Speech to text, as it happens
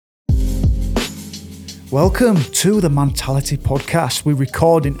Welcome to the Mentality Podcast. We're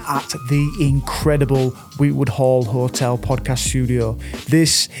recording at the incredible Wheatwood Hall Hotel podcast studio.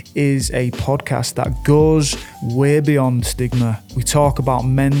 This is a podcast that goes way beyond stigma. We talk about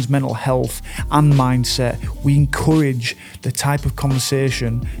men's mental health and mindset. We encourage the type of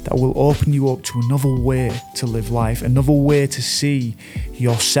conversation that will open you up to another way to live life, another way to see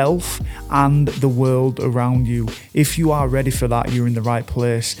yourself and the world around you. If you are ready for that, you're in the right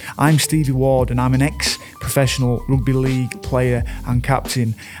place. I'm Stevie Ward and I'm an ex-professional rugby league player and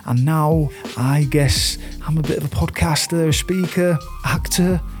captain. And now I guess I'm a bit of a podcaster, a speaker,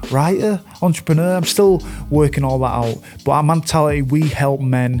 actor, writer, entrepreneur. I'm still working all that out. But at Mentality, we help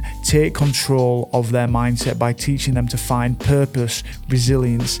men take control of their mindset by teaching them to find purpose,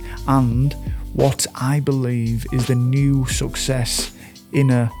 resilience, and what I believe is the new success,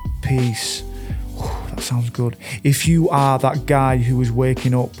 inner peace. That sounds good. If you are that guy who is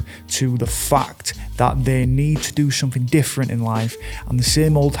waking up to the fact that they need to do something different in life and the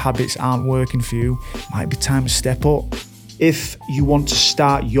same old habits aren't working for you, it might be time to step up. If you want to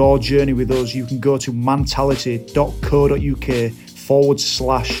start your journey with us, you can go to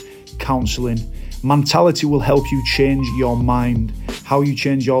mentality.co.uk/counselling. Mentality will help you change your mind. How you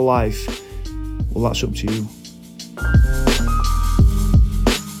change your life, well, that's up to you.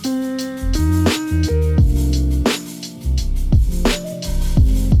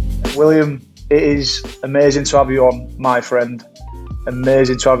 William, it is amazing to have you on, my friend.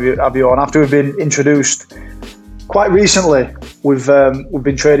 Amazing to have you on. After we've been introduced quite recently, we've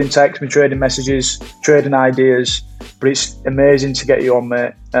been trading texts, been trading messages, trading ideas, but it's amazing to get you on,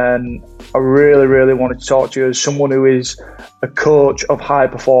 mate. And I really, really wanted to talk to you as someone who is a coach of high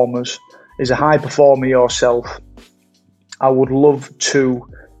performers, is a high performer yourself. I would love to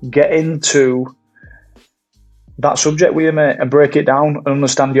get into that subject with you, mate, and break it down and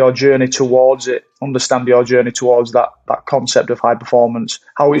understand your journey towards it, understand your journey towards that concept of high performance,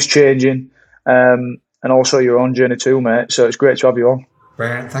 how it's changing, and also your own journey too, mate. So it's great to have you on.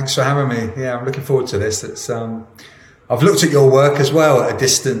 Brilliant. Thanks for having me. Yeah, I'm looking forward to this. It's I've looked at your work as well at a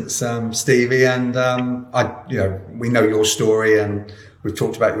distance, Stevie, and we know your story and we've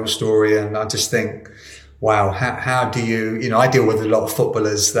talked about your story, and I just think, wow, how do you, I deal with a lot of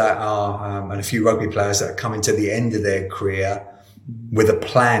footballers that are, and a few rugby players that are coming to the end of their career with a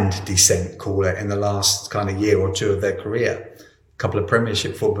planned descent, call it, in the last kind of year or two of their career. A couple of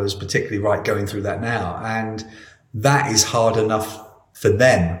Premiership footballers, particularly going through that now. And that is hard enough for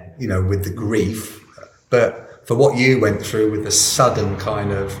them, with the grief. But for what you went through with the sudden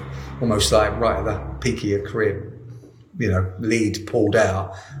kind of, almost like right at the peak of your career, lead pulled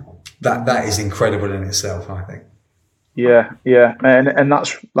out, that is incredible in itself, I think. Yeah, and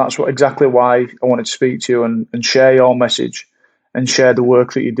that's exactly why I wanted to speak to you and share your message and share the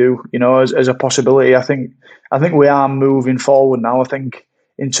work that you do. As a possibility. I think we are moving forward now. I think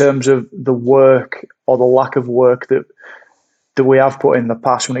in terms of the work or the lack of work that we have put in the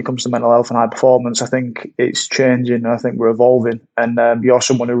past when it comes to mental health and high performance, I think it's changing. I think we're evolving, and you're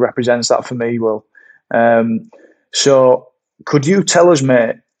someone who represents that for me, Will. So could you tell us,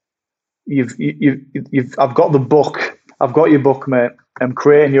 mate? I've got the book. I've got your book, mate.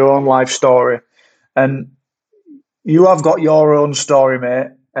 Creating Your Own Life Story, and you have got your own story,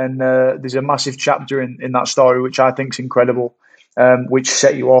 mate. And there's a massive chapter in that story which I think is incredible, which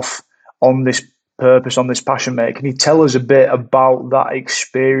set you off on this purpose, on this passion, mate. Can you tell us a bit about that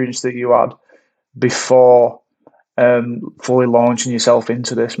experience that you had before fully launching yourself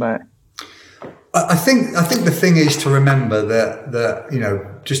into this, mate? I think the thing is to remember that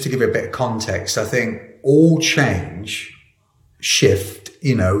just to give you a bit of context, I think all change, shift,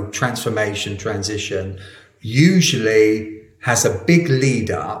 transformation, transition, usually has a big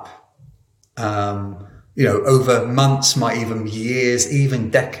lead up, over months, might even years, even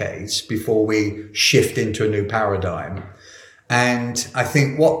decades before we shift into a new paradigm. And I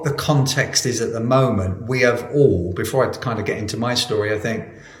think what the context is at the moment, we have all, before I kind of get into my story, I think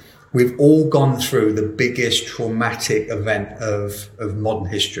we've all gone through the biggest traumatic event of modern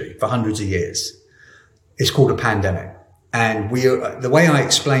history for hundreds of years. It's called a pandemic. And the way I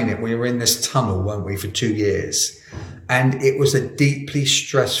explain it, we were in this tunnel, weren't we, for 2 years. And it was a deeply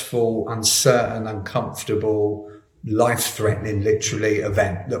stressful, uncertain, uncomfortable, life-threatening, literally,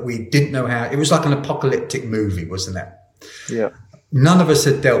 event that we didn't know how. It was like an apocalyptic movie, wasn't it? Yeah. None of us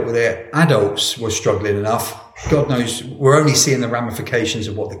had dealt with it. Adults were struggling enough. God knows, we're only seeing the ramifications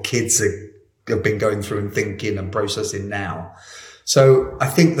of what the kids have been going through and thinking and processing now. So I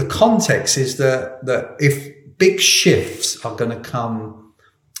think the context is that if big shifts are going to come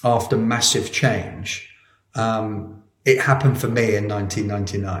after massive change, it happened for me in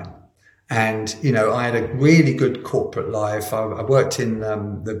 1999. And, you know, I had a really good corporate life. I worked in,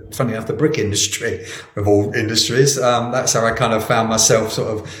 funny enough, the brick industry of all industries. That's how I kind of found myself sort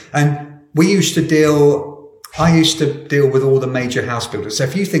of, and I used to deal with all the major house builders. So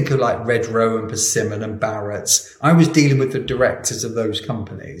if you think of like Red Row and Persimmon and Barrett's, I was dealing with the directors of those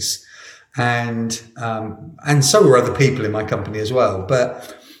companies. And so were other people in my company as well.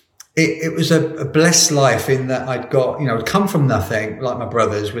 But it was a blessed life in that I'd come from nothing, like my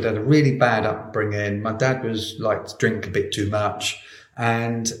brothers. We'd had a really bad upbringing. My dad was like to drink a bit too much.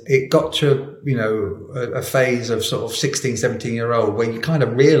 And it got to, you know, a phase of sort of 16, 17-year-old where you kind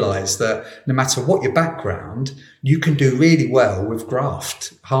of realize that no matter what your background, you can do really well with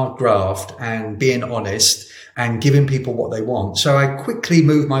hard graft and being honest and giving people what they want. So I quickly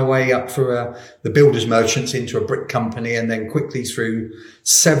moved my way up through the builders merchants into a brick company, and then quickly through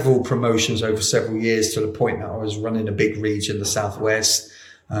several promotions over several years to the point that I was running a big region, the southwest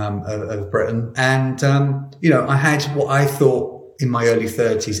of Britain. And, I had what I thought in my early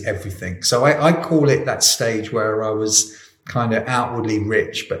 30s, everything. So I call it that stage where I was kind of outwardly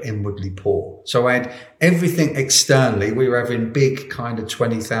rich, but inwardly poor. So I had everything externally. We were having big kind of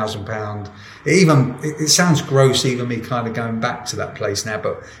 £20,000. It sounds gross, even me kind of going back to that place now,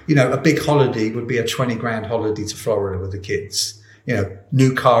 but you know, a big holiday would be a 20 grand holiday to Florida with the kids, you know,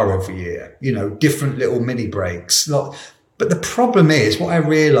 new car every year, you know, different little mini breaks. But the problem is, what I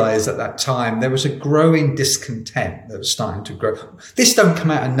realized at that time, there was a growing discontent that was starting to grow. This don't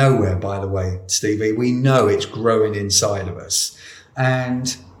come out of nowhere, by the way, Stevie. We know it's growing inside of us.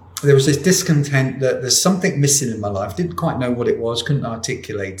 And there was this discontent that there's something missing in my life. Didn't quite know what it was, couldn't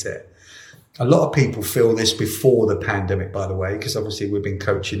articulate it. A lot of people feel this before the pandemic, by the way, because obviously we've been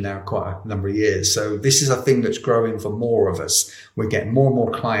coaching now quite a number of years. So this is a thing that's growing for more of us. We're getting more and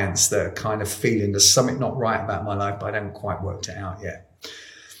more clients that are kind of feeling there's something not right about my life, but I haven't quite worked it out yet.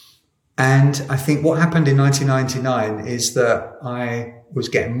 And I think what happened in 1999 is that I was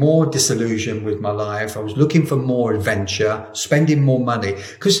getting more disillusioned with my life. I was looking for more adventure, spending more money.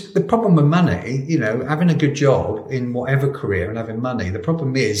 Because the problem with money, you know, having a good job in whatever career and having money, the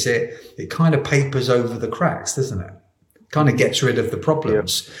problem is it kind of papers over the cracks, doesn't it? Kind of gets rid of the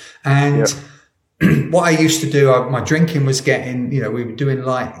problems. Yep. And what I used to do, my drinking was getting, you know, we were doing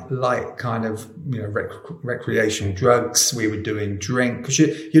light kind of, you know, recreational drugs. We were doing drink, because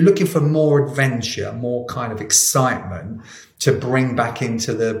you're looking for more adventure, more kind of excitement to bring back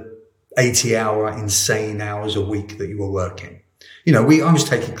into the 80-hour insane hours a week that you were working. You know, I was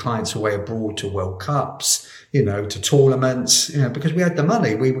taking clients away abroad to World Cups, you know, to tournaments, you know, because we had the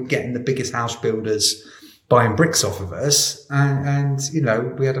money. We were getting the biggest house builders buying bricks off of us, and you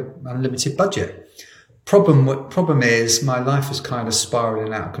know, we had an unlimited budget. Problem is, my life was kind of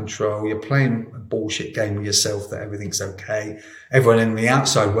spiraling out of control. You're playing a bullshit game with yourself that everything's okay. Everyone in the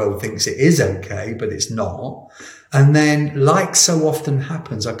outside world thinks it is okay, but it's not. And then, like so often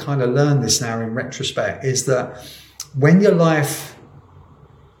happens, I kind of learned this now in retrospect, is that when your life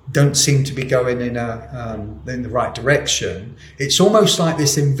don't seem to be going in the right direction, it's almost like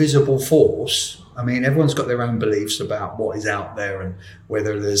this invisible force. I mean, everyone's got their own beliefs about what is out there and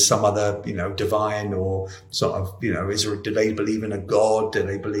whether there's some other, you know, divine or sort of, you know, do they believe in a God? Do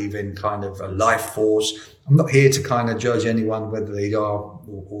they believe in kind of a life force? I'm not here to kind of judge anyone whether they are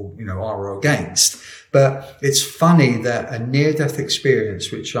or you know, are or against. But it's funny that a near-death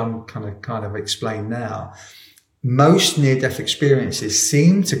experience, which I'm kind of explain now, most near-death experiences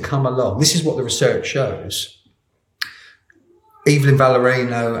seem to come along. This is what the research shows. Evelyn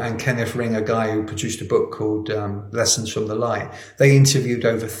Valerino and Kenneth Ring, a guy who produced a book called Lessons from the Light, they interviewed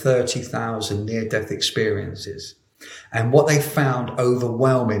over 30,000 near-death experiences. And what they found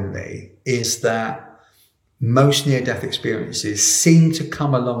overwhelmingly is that most near-death experiences seem to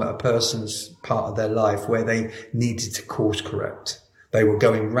come along at a person's part of their life where they needed to course correct. They were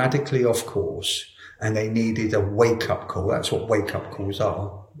going radically off course and they needed a wake-up call. That's what wake-up calls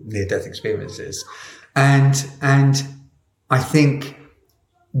are, near-death experiences. And I think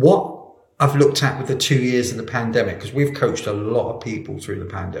what I've looked at with the 2 years of the pandemic, because we've coached a lot of people through the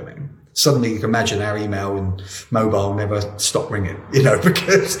pandemic. Suddenly you can imagine our email and mobile never stopped ringing, you know,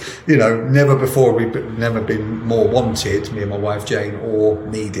 because, you know, never before we've never been more wanted, me and my wife Jane, or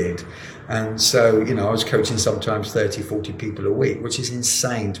needed. And so, you know, I was coaching sometimes 30, 40 people a week, which is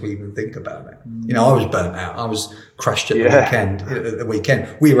insane to even think about it. You know, I was burnt out. I was crushed at the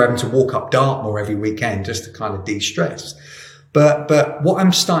weekend. We were having to walk up Dartmoor every weekend just to kind of de-stress. But what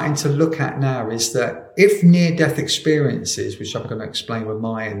I'm starting to look at now is that if near-death experiences, which I'm going to explain with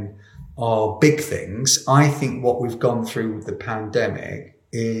mine, are big things, I think what we've gone through with the pandemic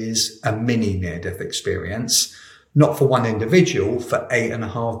is a mini near-death experience, not for one individual, for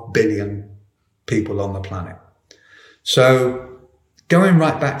 8.5 billion people on the planet. So going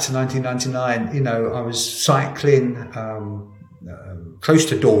right back to 1999, you know, I was cycling close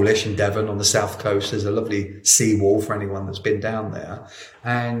to Dawlish in Devon on the south coast. There's a lovely seawall for anyone that's been down there,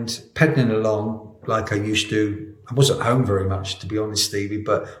 and pedalling along like I used to. I wasn't home very much, to be honest, Stevie,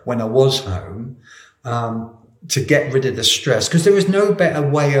 but when I was home, to get rid of the stress, because there is no better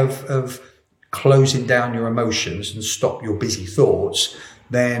way of closing down your emotions and stop your busy thoughts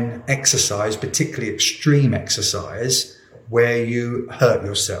than exercise, particularly extreme exercise, where you hurt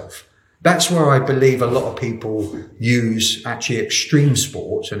yourself. That's where I believe a lot of people use actually extreme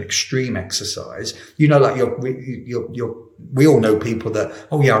sports and extreme exercise. You know, like we all know people that,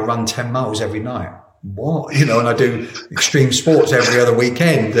 oh yeah, I run 10 miles every night. What? You know, and I do extreme sports every other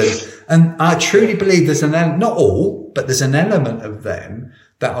weekend. And I truly believe there's not all, but there's an element of them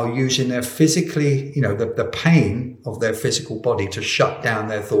that are using their physically, you know, the pain of their physical body to shut down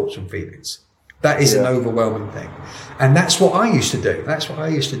their thoughts and feelings. That is an overwhelming thing. And that's what I used to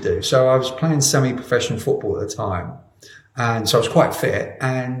do. So I was playing semi-professional football at the time. And so I was quite fit.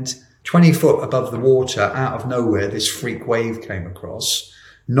 And 20 foot above the water, out of nowhere, this freak wave came across,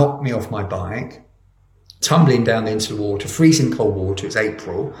 knocked me off my bike, tumbling down into the water, freezing cold water. It's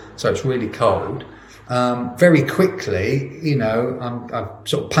April, so it's really cold. Very quickly, you know, I'm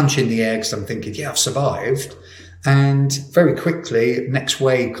sort of punching the air because I'm thinking, yeah, I've survived. And very quickly, next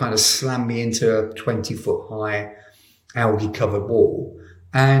wave kind of slammed me into a 20-foot high algae-covered wall.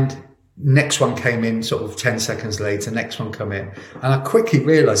 And next one came in sort of 10 seconds later, next one come in. And I quickly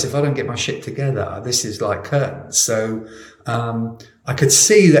realized if I don't get my shit together, this is like curtains. So I could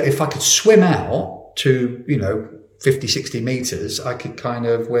see that if I could swim out to, you know, 50, 60 meters, I could kind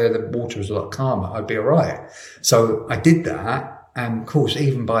of, where the water was a lot calmer, I'd be all right. So I did that. And of course,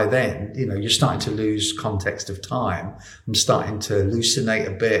 even by then, you know, you're starting to lose context of time. I'm starting to hallucinate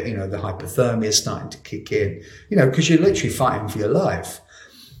a bit. You know, the hypothermia is starting to kick in, you know, because you're literally fighting for your life.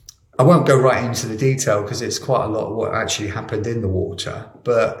 I won't go right into the detail because it's quite a lot of what actually happened in the water,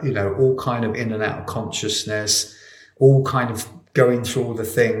 but, you know, all kind of in and out of consciousness, all kind of going through all the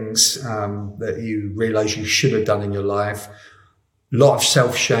things that you realize you should have done in your life. A lot of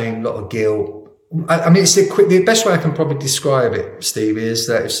self-shame, a lot of guilt. I mean, it's the best way I can probably describe it, Stevie, is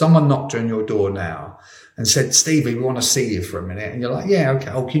that if someone knocked on your door now and said, Stevie, we want to see you for a minute. And you're like, yeah,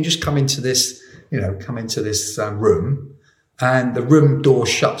 okay. Oh, can you just come into this room, and the room door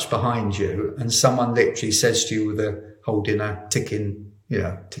shuts behind you, and someone literally says to you holding a ticking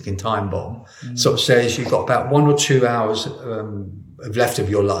time bomb, sort of says you've got about 1 or 2 hours left of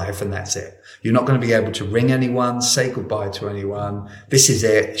your life, and that's it. You're not going to be able to ring anyone, say goodbye to anyone. This is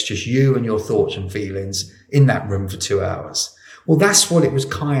it. It's just you and your thoughts and feelings in that room for 2 hours. Well, that's what it was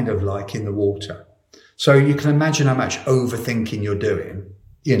kind of like in the water. So you can imagine how much overthinking you're doing.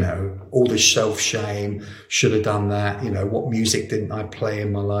 You know, all the self-shame, should have done that. You know, what music didn't I play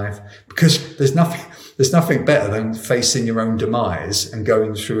in my life? Because there's nothing better than facing your own demise and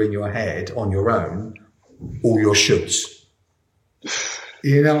going through in your head on your own all your shoulds.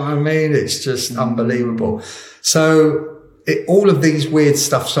 You know what I mean? It's just unbelievable. So all of these weird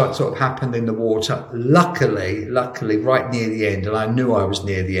stuff sort of happened in the water. Luckily, right near the end, and I knew I was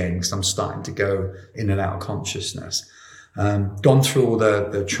near the end because I'm starting to go in and out of consciousness. Gone through all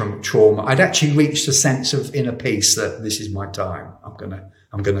the trauma. I'd actually reached a sense of inner peace that this is my time.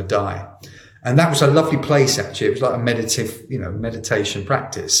 I'm gonna die. And that was a lovely place, actually. It was like a meditation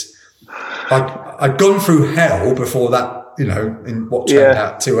practice. I'd gone through hell before that, you know, in what turned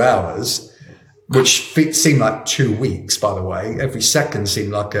out 2 hours, which seemed like 2 weeks, by the way. Every second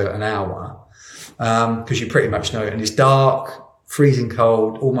seemed like an hour, because you pretty much know it. And it's dark, freezing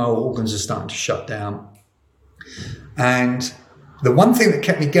cold. All my organs are starting to shut down. And the one thing that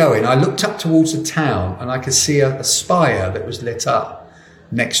kept me going, I looked up towards the town and I could see a spire that was lit up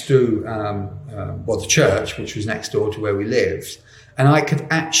next to, the church, which was next door to where we lived. And I could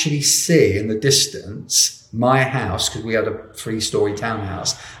actually see in the distance my house, because we had a 3-story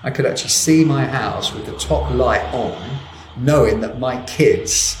townhouse. I could actually see my house with the top light on, knowing that my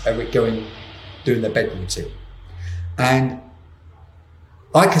kids are doing their bedroom routine. And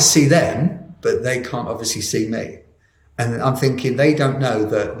I could see them, but they can't obviously see me. And I'm thinking, they don't know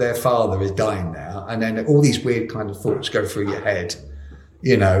that their father is dying now. And then all these weird kind of thoughts go through your head.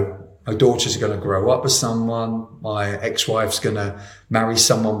 You know, my daughters are going to grow up with someone. My ex-wife's going to marry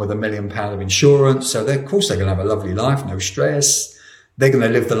someone with £1 million of insurance. So of course they're going to have a lovely life, no stress. They're going to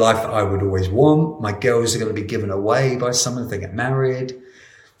live the life that I would always want. My girls are going to be given away by someone if they get married.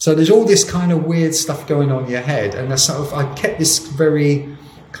 So there's all this kind of weird stuff going on in your head. And I kept this very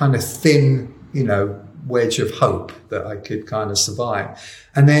kind of thin, you know,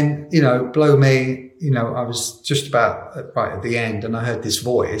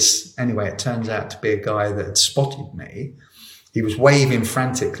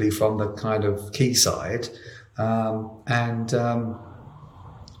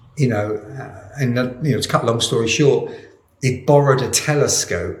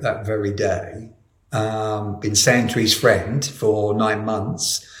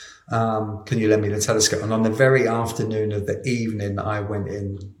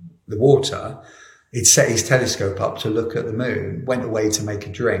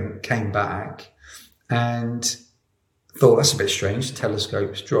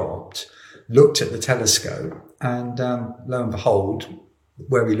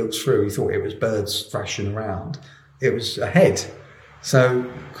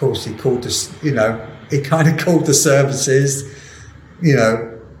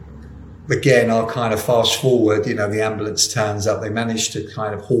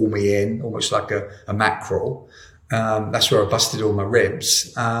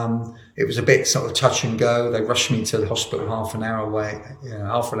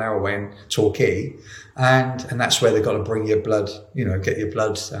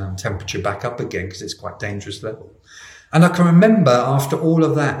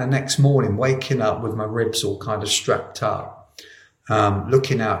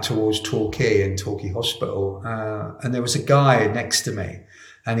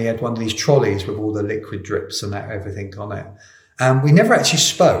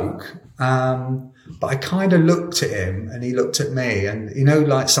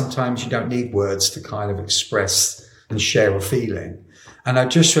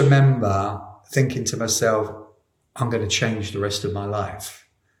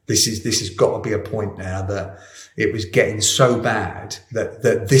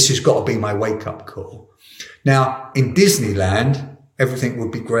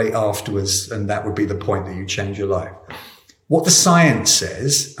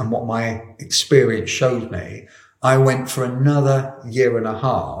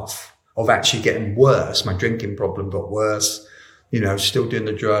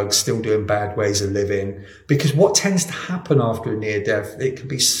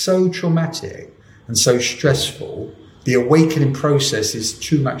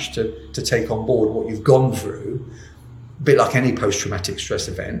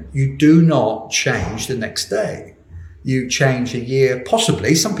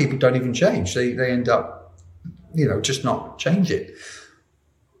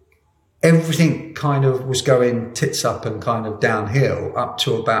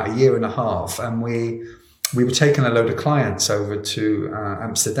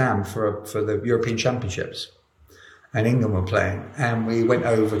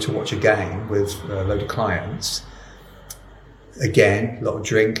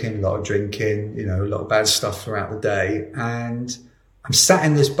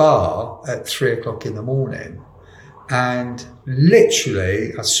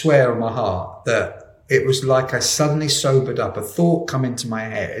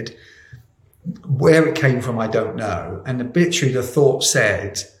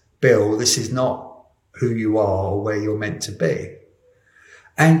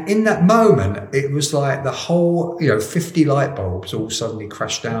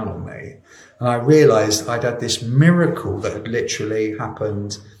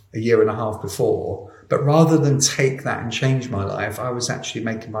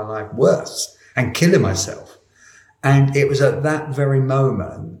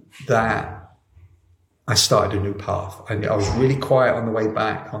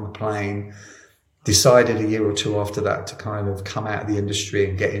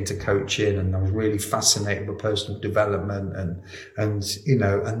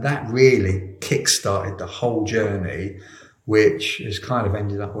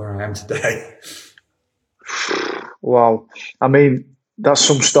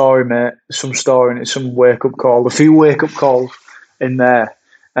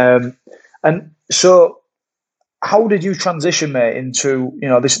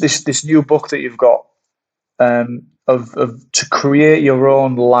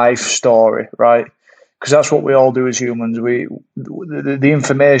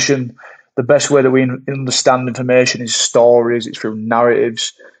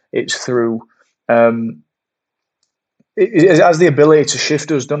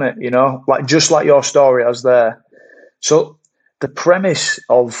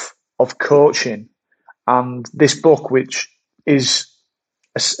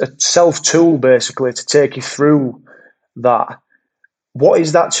 What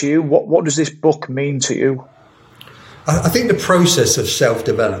is that to you? What does this book mean to you? I think the process of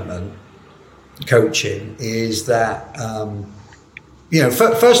self-development coaching is that,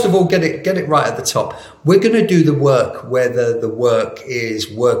 first of all, get it right at the top. We're going to do the work, whether the work is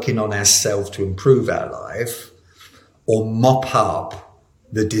working on ourselves to improve our life or mop up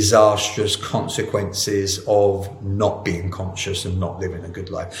the disastrous consequences of not being conscious and not living a good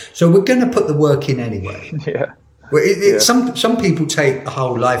life. So we're going to put the work in anyway. Yeah. Some people take a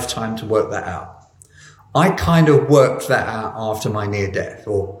whole lifetime to work that out. I kind of worked that out after my near death,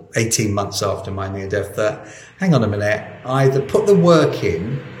 or 18 months after my near death, that, hang on a minute, I either put the work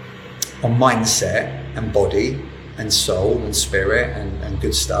in on mindset and body and soul and spirit and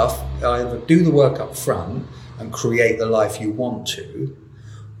good stuff, I either do the work up front and create the life you want to,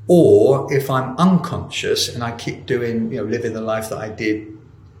 or if I'm unconscious and I keep doing, living the life that I did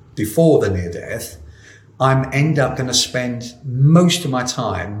before the near death, I'm end up going to spend most of my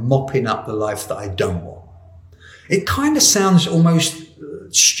time mopping up the life that I don't want. It kind of sounds almost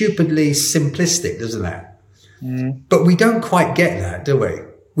stupidly simplistic, doesn't it? Mm. But we don't quite get that, do we?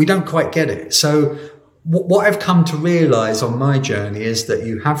 We don't quite get it. So what I've come to realize on my journey is that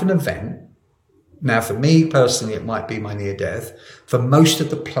you have an event. Now, for me personally, it might be my near death. For most of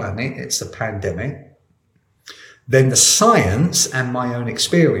the planet, it's a pandemic. Then the science and my own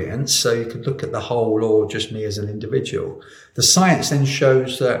experience, so you could look at the whole or just me as an individual. The science then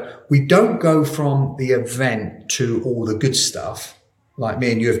shows that we don't go from the event to all the good stuff, like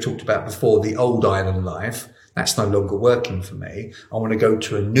me and you have talked about before, the old island life. That's no longer working for me. I want to go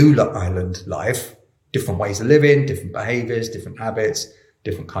to a new island life, different ways of living, different behaviors, different habits,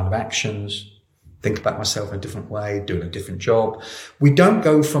 different kind of actions, think about myself in a different way, doing a different job. We don't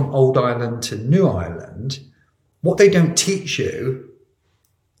go from old island to new island. What they don't teach you,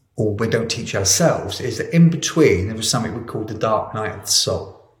 or we don't teach ourselves, is that in between there was something we call the dark night of the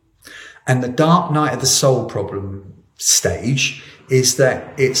soul. And the dark night of the soul problem stage is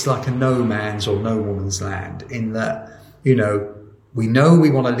that it's like a no man's or no woman's land, in that, we know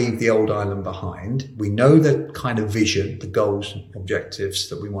we want to leave the old island behind. We know the kind of vision, the goals and objectives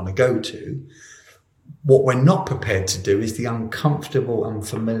that we want to go to. What we're not prepared to do is the uncomfortable,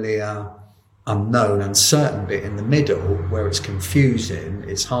 unfamiliar, unknown, uncertain bit in the middle, where it's confusing,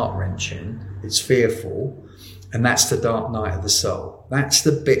 it's heart-wrenching, it's fearful, and that's the dark night of the soul. That's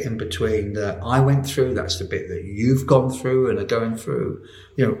the bit in between that I went through, that's the bit that you've gone through and are going through.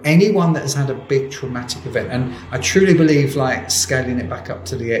 Anyone that has had a big traumatic event, and I truly believe, like, scaling it back up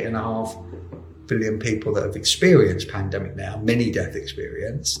to the 8.5 billion people that have experienced pandemic now, mini-death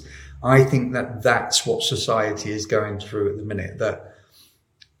experience, I think that that's what society is going through at the minute, that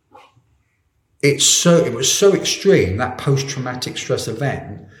it was so extreme, that post-traumatic stress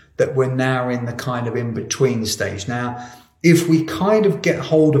event, that we're now in the kind of in-between stage. Now, if we kind of get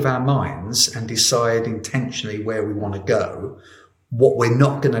hold of our minds and decide intentionally where we want to go, what we're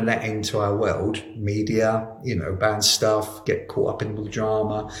not going to let into our world, media, bad stuff, get caught up in the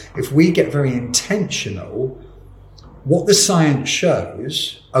drama. If we get very intentional, what the science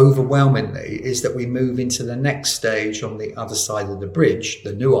shows overwhelmingly is that we move into the next stage on the other side of the bridge,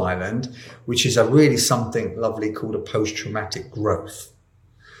 the new island, which is a really something lovely called a post-traumatic growth.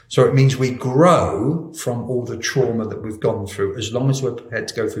 So it means we grow from all the trauma that we've gone through, as long as we're prepared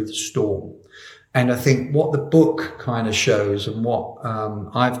to go through the storm. And I think what the book kind of shows, and what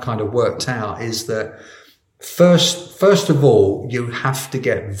I've kind of worked out, is that First of all, you have to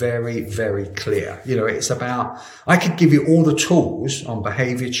get very, very clear. It's about, I could give you all the tools on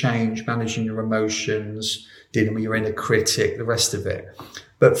behavior change, managing your emotions, dealing with your inner critic, the rest of it.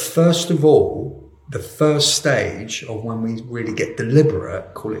 But first of all, the first stage of when we really get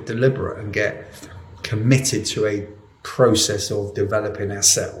deliberate, call it deliberate, and get committed to a process of developing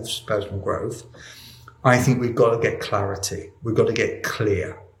ourselves, personal growth, I think we've got to get clarity. We've got to get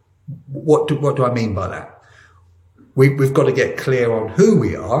clear. What do I mean by that? We've got to get clear on who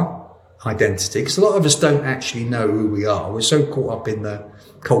we are, identity, because a lot of us don't actually know who we are. We're so caught up in the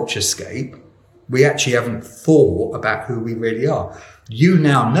culturescape, we actually haven't thought about who we really are. You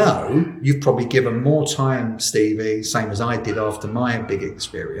now know, you've probably given more time, Stevie, same as I did after my big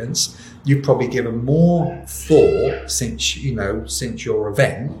experience. You've probably given more thought since your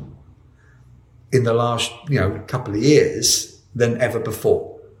event in the last, couple of years than ever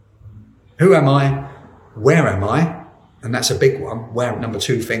before. Who am I? Where am I? And that's a big one. Where, number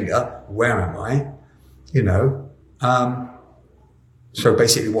 2 finger, where am I? So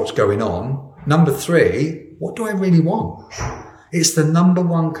basically what's going on. Number 3, what do I really want? It's the number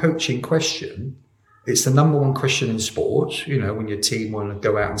one coaching question It's the number one question in sports. You know, when your team want to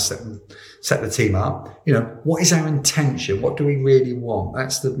go out and set the team up, you know, what is our intention? What do we really want?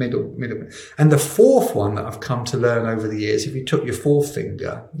 That's the middle. And the fourth one that I've come to learn over the years, if you took your fourth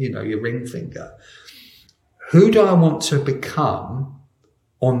finger, you know, your ring finger, who do I want to become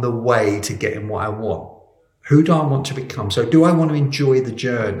on the way to getting what I want? Who do I want to become? So do I want to enjoy the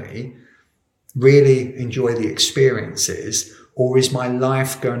journey, really enjoy the experiences, or is my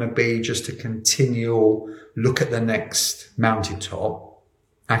life going to be just a continual look at the next mountaintop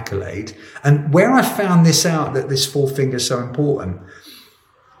accolade? And where I found this out, that this fourth finger is so important,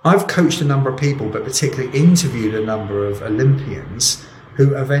 I've coached a number of people, but particularly interviewed a number of Olympians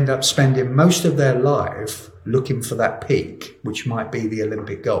who have ended up spending most of their life looking for that peak, which might be the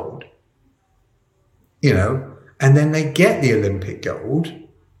Olympic gold. You know, and then they get the Olympic gold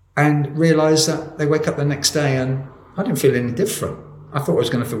and realize that they wake up the next day and I didn't feel any different. I thought I was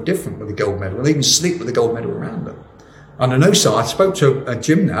going to feel different with the gold medal, and even sleep with the gold medal around them. And I know, so I spoke to a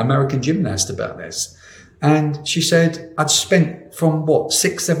American gymnast about this, and she said I'd spent from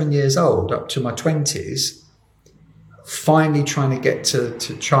 6, 7 years old up to my 20s finally trying to get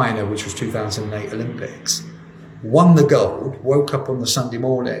to China, which was 2008 Olympics, won the gold, woke up on the Sunday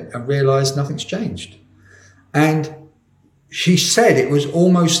morning and realized nothing's changed. And she said it was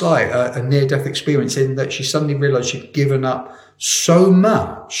almost like a near-death experience, in that she suddenly realized she'd given up so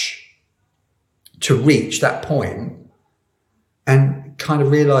much to reach that point and kind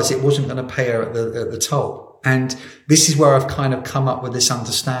of realized it wasn't going to pay her at the toll. And this is where I've kind of come up with this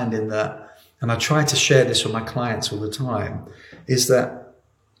understanding that, and I try to share this with my clients all the time, is that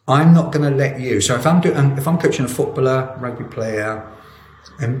I'm not going to let you. So if I'm coaching a footballer, rugby player,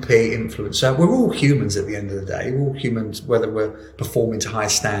 MP, influencer, we're all humans at the end of the day. We're all humans, whether we're performing to high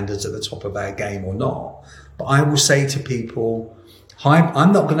standards at the top of our game or not. But I will say to people,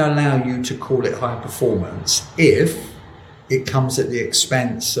 I'm not going to allow you to call it high performance if it comes at the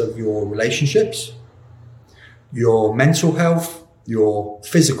expense of your relationships, your mental health, your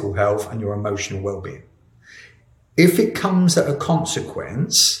physical health, and your emotional well-being. If it comes at a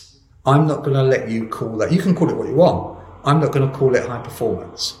consequence, I'm not going to let you call that. You can call it what you want. I'm not going to call it high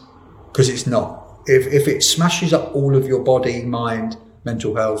performance, because it's not. If it smashes up all of your body, mind,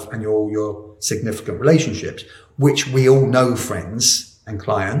 mental health, and your significant relationships, which we all know, friends and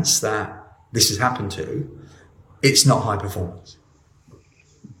clients, that this has happened to, it's not high performance.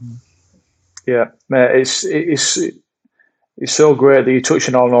 Yeah, it's so great that you're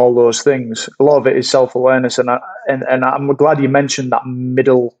touching on all those things. A lot of it is self-awareness, and I'm glad you mentioned that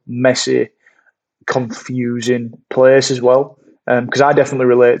middle, messy, confusing place as well, because I definitely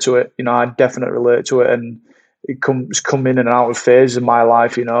relate to it. You know, I definitely relate to it, and it come in and out of phases of my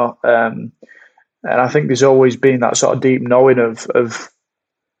life. You know, and I think there's always been that sort of deep knowing of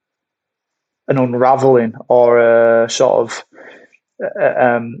an unraveling or a sort of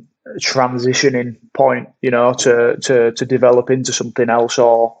transitioning point. You know, to develop into something else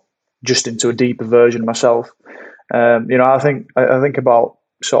or just into a deeper version of myself. You know, I think about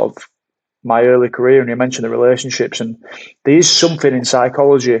sort of my early career, and you mentioned the relationships, and there is something in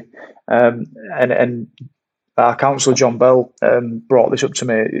psychology, and our counsellor John Bell brought this up to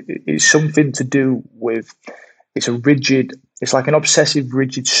me. It's something to do with, it's like an obsessive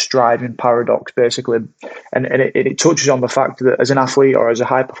rigid striving paradox, basically, and it touches on the fact that as an athlete or as a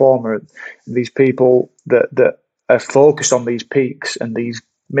high performer, these people that are focused on these peaks and these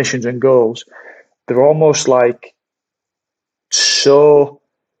missions and goals, they're almost like so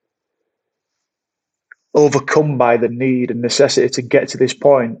overcome by the need and necessity to get to this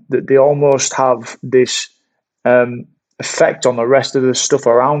point that they almost have this effect on the rest of the stuff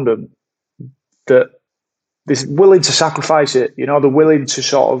around them, that they're willing to sacrifice it. You know, they're willing to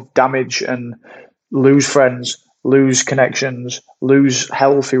sort of damage and lose friends, lose connections, lose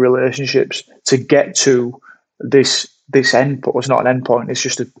healthy relationships to get to this end point. It's not an end point, it's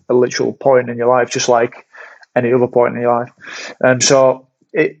just a literal point in your life, just like any other point in your life. And so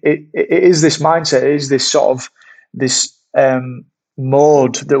it is this mindset, it is this sort of this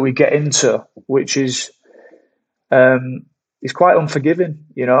mode that we get into, which is quite unforgiving,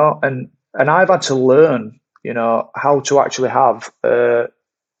 you know. And I've had to learn, you know, how to actually have a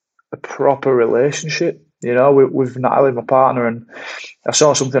proper relationship, you know, with Natalie, my partner. And I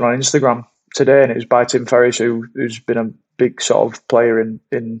saw something on Instagram today, and it was by Tim Ferriss, who's been a big sort of player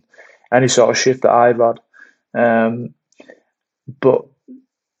in any sort of shift that I've had. But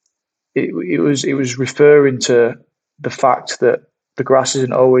it was referring to the fact that the grass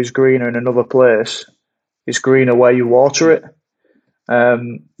isn't always greener in another place. It's greener where you water it.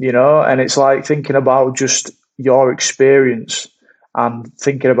 You know, and it's like thinking about just your experience and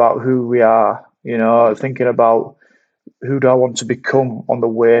thinking about who we are You know, thinking about who do I want to become on the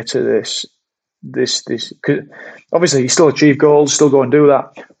way to this. 'Cause obviously, you still achieve goals, still go and do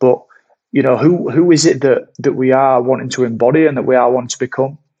that, but you know, who is it that we are wanting to embody and that we are wanting to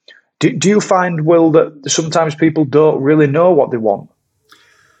become? Do you find, Will, that sometimes people don't really know what they want?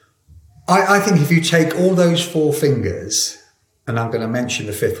 I think if you take all those four fingers, and I'm going to mention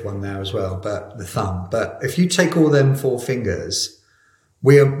the fifth one now as well, but the thumb. But if you take all them four fingers,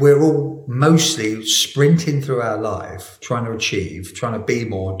 we're all mostly sprinting through our life, trying to achieve, trying to be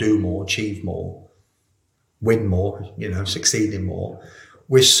more, do more, achieve more, win more, you know, succeed in more.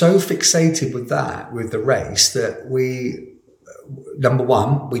 We're so fixated with that, with the race, that number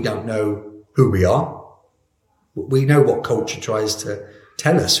one, we don't know who we are. We know what culture tries to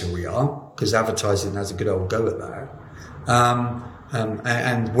tell us who we are, because advertising has a good old go at that.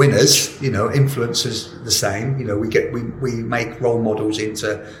 And winners, you know, influencers the same. You know, we make role models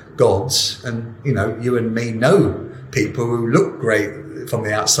into gods, and you know, you and me know people who look great from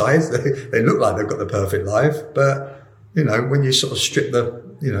the outside. They look like they've got the perfect life, but you know, when you sort of strip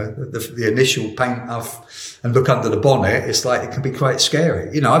the initial paint off and look under the bonnet, it's like it can be quite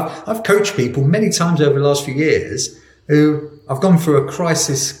scary. You know, I've coached people many times over the last few years who I've gone through a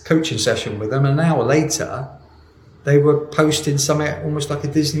crisis coaching session with them, and an hour later they were posting something almost like a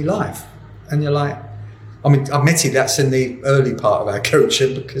Disney life. And you're like, I mean, admittedly, that's in the early part of our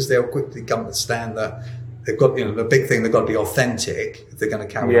coaching, because they'll quickly come to understand that they've got, you know, the big thing, they've got to be authentic if they're going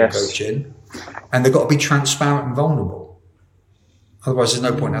to carry on coaching, and they've got to be transparent and vulnerable. Otherwise, there's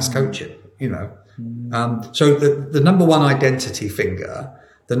no point in us coaching, you know. So the number one, identity finger.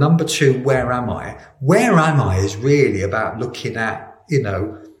 The number two, where am I? Where am I is really about looking at, you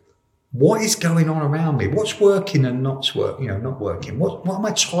know, what is going on around me? What's working and not working? What am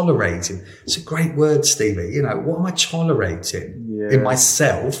I tolerating? It's a great word, Stevie. You know, what am I tolerating in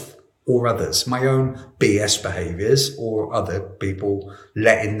myself or others? My own BS behaviours, or other people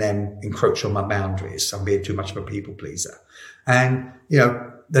letting them encroach on my boundaries. I'm being too much of a people pleaser. And, you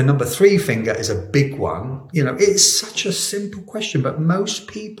know, the number three finger is a big one. You know, it's such a simple question, but most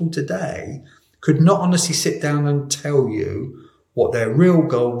people today could not honestly sit down and tell you what their real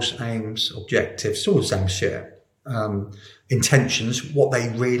goals, aims, objectives, all the same shit, intentions, what they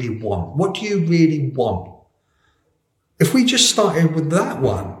really want. What do you really want? If we just started with that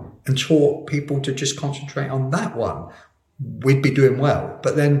one and taught people to just concentrate on that one, we'd be doing well.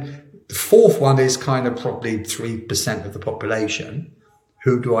 But then the fourth one is kind of probably 3% of the population.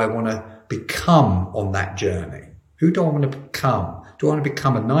 Who do I want to become on that journey? Who do I want to become? Do I want to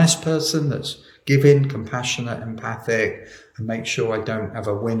become a nice person that's giving, compassionate, empathic, and make sure I don't have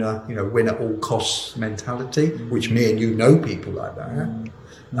a win at all costs mentality, which me and you know people like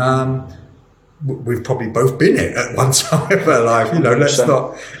that. We've probably both been it at one time of our life. You know,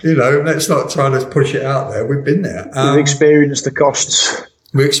 let's not try to push it out there. We've been there. We've experienced the costs.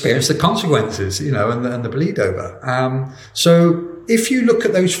 We experienced the consequences, you know, and the bleed over. So if you look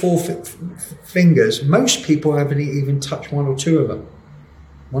at those four fingers, most people haven't even touched one or two of them.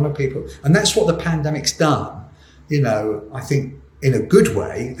 And that's what the pandemic's done. You know, I think in a good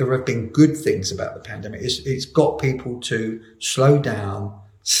way, there have been good things about the pandemic. It's got people to slow down,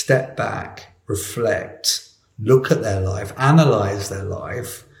 step back, reflect, look at their life, analyse their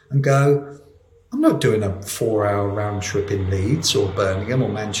life, and go, I'm not doing a 4-hour round trip in Leeds or Birmingham or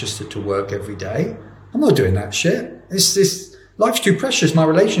Manchester to work every day. I'm not doing that shit. Life's too precious. My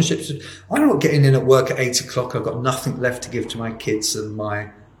relationships, I'm not getting in at work at 8 o'clock. I've got nothing left to give to my kids and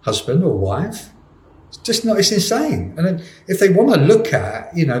my husband or wife. It's just not, it's insane. And then if they want to look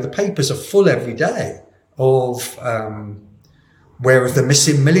at, you know, the papers are full every day of where have the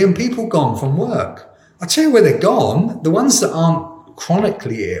missing million people gone from work? I tell you where they're gone. The ones that aren't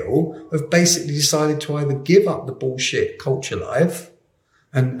chronically ill have basically decided to either give up the bullshit culture life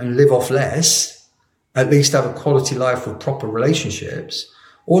and live off less, at least have a quality life with proper relationships,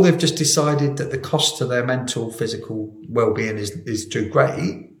 or they've just decided that the cost to their mental, physical well-being is too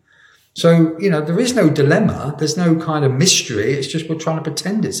great. So, you know, there is no dilemma. There's no kind of mystery. It's just we're trying to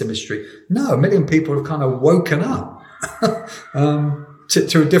pretend it's a mystery. No, 1 million people have kind of woken up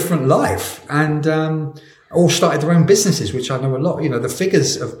to a different life and all started their own businesses, which I know a lot. You know, the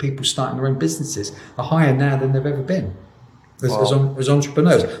figures of people starting their own businesses are higher now than they've ever been as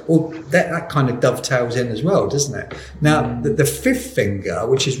entrepreneurs. Well, that kind of dovetails in as well, doesn't it? Now, the fifth finger,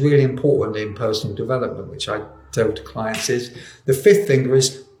 which is really important in personal development, which I tell to clients, is the fifth finger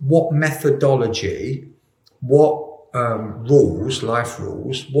is what methodology, what rules, life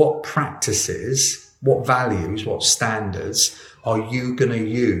rules, what practices, what values, what standards are you going to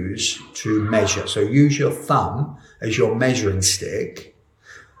use to measure? So use your thumb as your measuring stick.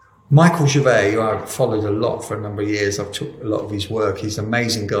 Michael Gervais, who I've followed a lot for a number of years, I've took a lot of his work. He's an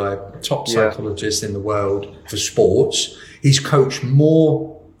amazing guy, top psychologist in the world for sports. He's coached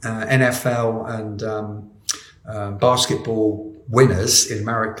more NFL and basketball winners in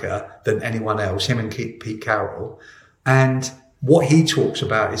America than anyone else, him and Pete Carroll. And what he talks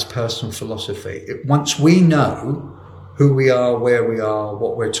about is personal philosophy. Once we know who we are, where we are,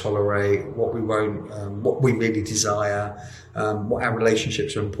 what we'll tolerate, what we won't, what we really desire, what our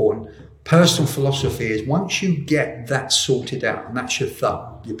relationships are important. Personal philosophy is once you get that sorted out, and that's your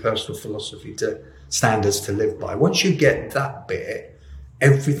thumb, your personal philosophy standards to live by. Once you get that bit,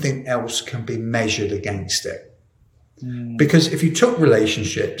 everything else can be measured against it. Because if you took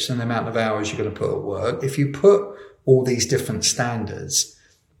relationships and the amount of hours you're going to put at work, if you put all these different standards,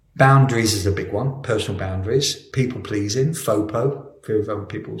 boundaries is a big one, personal boundaries, people pleasing, FOPO, fear of other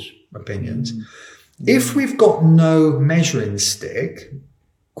people's opinions. If we've got no measuring stick,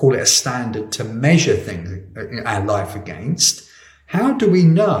 call it a standard to measure things, our life against, how do we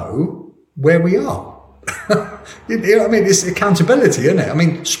know where we are? You know what I mean? It's accountability, isn't it? I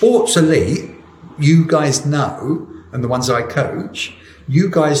mean, sports elite, you guys know, and the ones I coach, you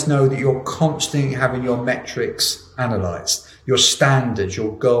guys know that you're constantly having your metrics analysed. Your standards,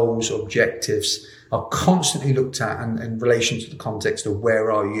 your goals, objectives are constantly looked at and in relation to the context of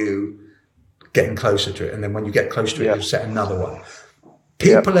where are you getting closer to it. And then when you get close to it, you set another one.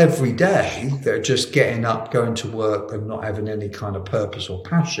 People every day that are just getting up, going to work and not having any kind of purpose or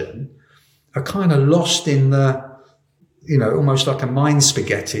passion are kind of lost in the, you know, almost like a mind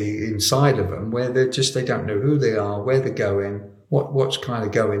spaghetti inside of them where they don't know who they are, where they're going, what's kind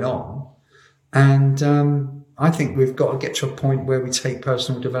of going on. And I think we've got to get to a point where we take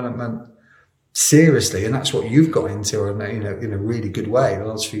personal development seriously. And that's what you've got into, you know, in a really good way the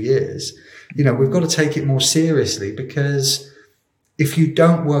last few years. You know, we've got to take it more seriously because if you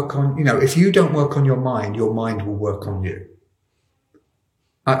don't work on, you know, if you don't work on your mind will work on you.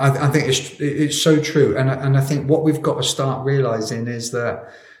 I think it's so true. And I think what we've got to start realizing is that,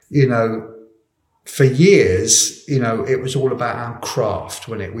 you know, for years, you know, it was all about our craft,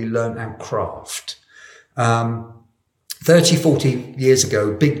 wasn't it? We learned our craft. 30, 40 years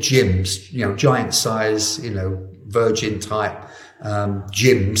ago, big gyms, you know, giant size, you know, Virgin type,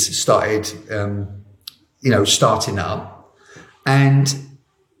 gyms started, starting up. And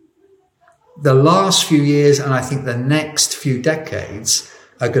the last few years, and I think the next few decades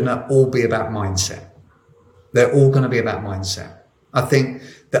are going to all be about mindset. They're all going to be about mindset. I think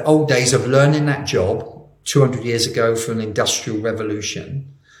the old days of learning that job 200 years ago for an industrial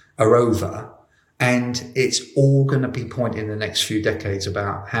revolution are over. And it's all going to be pointing in the next few decades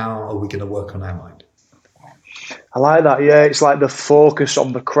about how are we going to work on our mind. I like that. Yeah, it's like the focus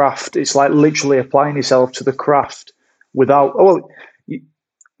on the craft. It's like literally applying yourself to the craft without,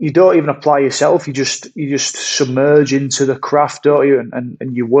 you don't even apply yourself. You just submerge into the craft, don't you?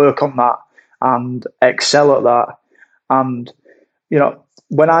 And you work on that and excel at that. And, you know,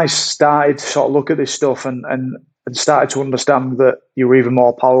 when I started to sort of look at this stuff and started to understand that you're even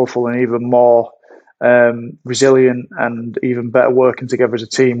more powerful and even more resilient and even better working together as a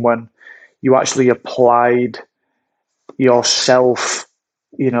team when you actually applied yourself,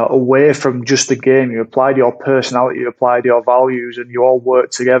 you know, away from just the game. You applied your personality, you applied your values, and you all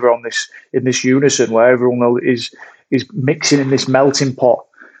work together on this in this unison where everyone is mixing in this melting pot.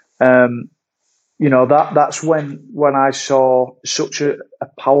 You know, that's when I saw such a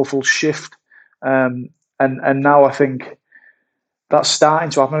powerful shift, and now I think that's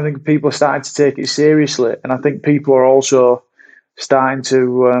starting to happen. I think people are starting to take it seriously, and I think people are also starting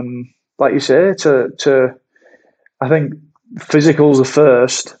to, like you say, to I think physical's the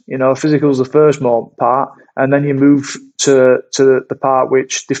first, you know, physical's the first part, and then you move to the part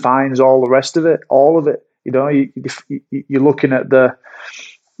which defines all the rest of it, all of it. You know, you're looking at the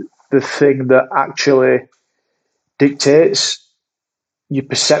thing that actually dictates your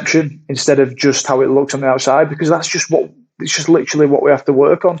perception instead of just how it looks on the outside, because it's just literally what we have to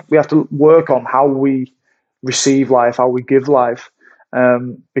work on. We have to work on how we receive life, how we give life,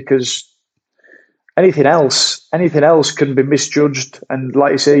 because anything else can be misjudged. And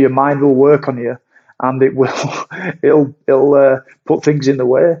like you say, your mind will work on you, and it'll put things in the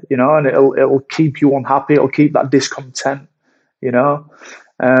way, you know, and it'll keep you unhappy. It'll keep that discontent, you know.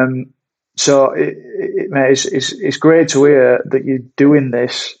 So it's great to hear that you're doing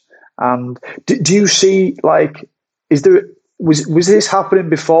this. And do you see, like, was this happening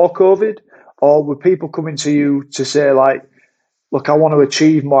before COVID, or were people coming to you to say, like, look, I want to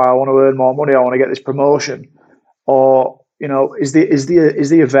achieve more, I want to earn more money, I want to get this promotion? Or, you know, is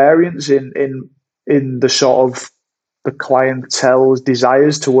there a variance in the sort of the clientele's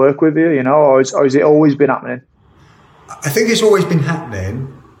desires to work with you, you know, or has it always been happening? I think it's always been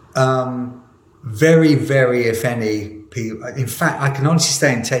happening. Very, very, if any, people. In fact, I can honestly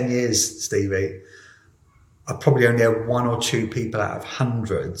say in 10 years, Stevie, I probably only had one or two people out of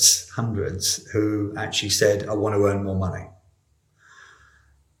hundreds who actually said, I want to earn more money.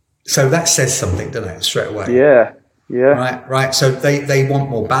 So that says something, doesn't it, straight away? Yeah. Right. So they want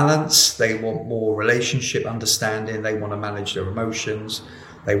more balance. They want more relationship understanding. They want to manage their emotions.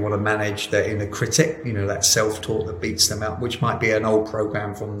 They want to manage their inner critic, you know, that self-talk that beats them out, which might be an old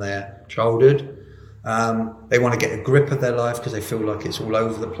program from their childhood. They want to get a grip of their life because they feel like it's all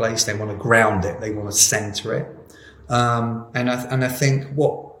over the place. They want to ground it. They want to center it. And I think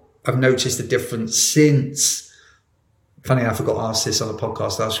what I've noticed the difference since, funny enough, I got asked this on the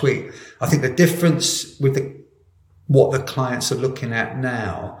podcast last week. I think the difference with what the clients are looking at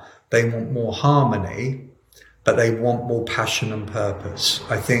now, they want more harmony, but they want more passion and purpose.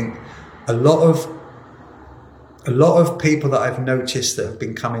 I think a lot of people that I've noticed that have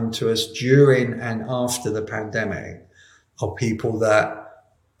been coming to us during and after the pandemic are people that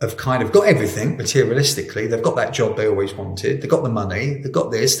have kind of got everything materialistically. They've got that job they always wanted. They've got the money. They've got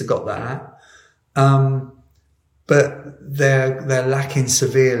this. They've got that. But they're lacking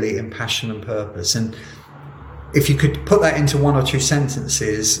severely in passion and purpose. And if you could put that into one or two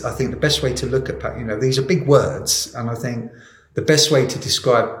sentences, I think the best way to look at, you know, these are big words. And I think the best way to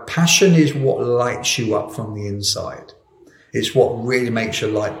describe passion is what lights you up from the inside. It's what really makes your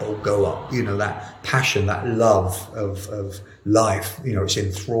light bulb go up. You know, that passion, that love of life, you know, it's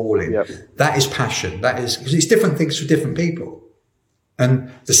enthralling. Yep. That is passion. That is, because it's different things for different people. And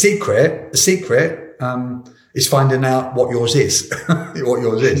the secret, is finding out what yours is,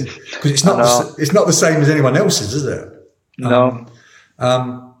 because it's not the same as anyone else's, is it? No.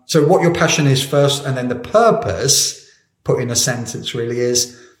 So what your passion is first, and then the purpose, put in a sentence, really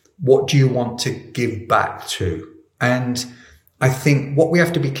is, what do you want to give back to? And I think what we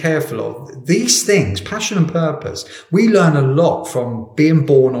have to be careful of, these things, passion and purpose, we learn a lot from being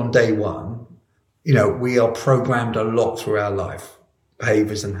born on day one. You know, we are programmed a lot through our life,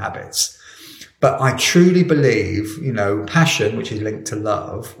 behaviors and habits. But I truly believe, you know, passion, which is linked to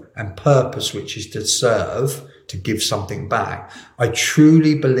love, and purpose, which is to serve, to give something back. I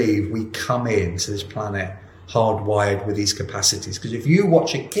truly believe we come into this planet hardwired with these capacities. Because if you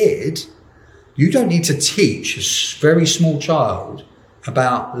watch a kid, you don't need to teach a very small child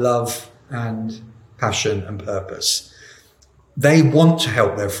about love and passion and purpose. They want to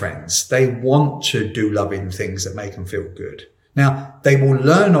help their friends. They want to do loving things that make them feel good. Now, they will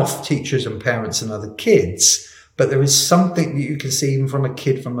learn off teachers and parents and other kids, but there is something that you can see even from a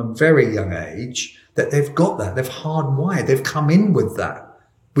kid from a very young age, that they've got that. They've hardwired. They've come in with that.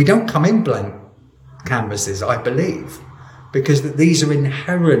 We don't come in blank canvases, I believe, because these are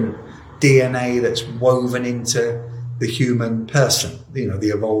inherent DNA that's woven into the human person, you know, the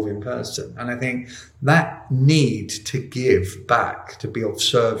evolving person. And I think that need to give back, to be of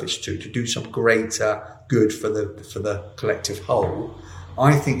service to do some greater good for the collective whole,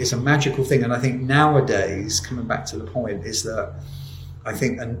 I think is a magical thing. And I think nowadays, coming back to the point, is that I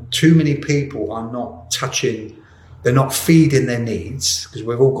think too many people are not they're not feeding their needs, because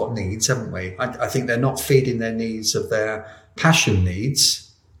we've all got needs, haven't we? I think they're not feeding their needs of their passion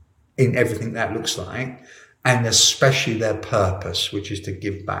needs in everything that looks like, and especially their purpose, which is to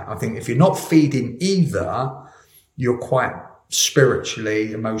give back. I think if you're not feeding either, you're quite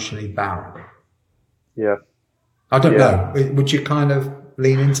spiritually, emotionally barren. Yeah. I don't know. Would you kind of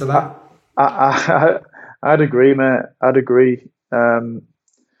lean into that? I'd agree, mate. I'd agree. I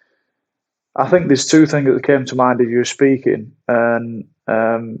think there's two things that came to mind as you were speaking. And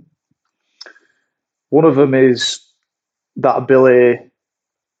one of them is that ability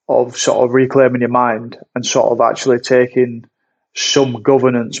of sort of reclaiming your mind and sort of actually taking some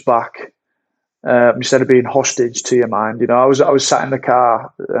governance back, instead of being hostage to your mind. You know, I was sat in the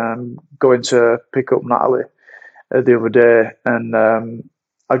car going to pick up Natalie the other day, and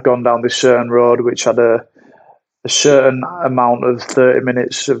I'd gone down this certain road which had a certain amount of 30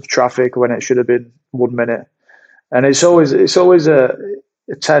 minutes of traffic when it should have been 1 minute. And it's always a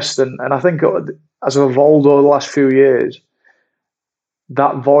test, and I think as I've evolved over the last few years,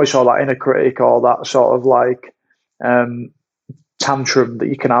 that voice or that inner critic or that sort of like tantrum that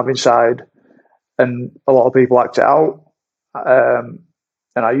you can have inside, and a lot of people act it out, and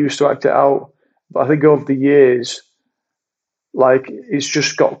I used to act it out, but I think over the years, like, it's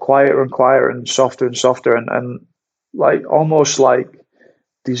just got quieter and quieter and softer and like almost like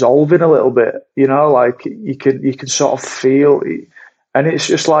dissolving a little bit, you know, like you can sort of feel, and it's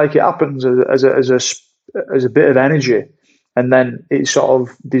just like it happens as as a bit of energy, and then it sort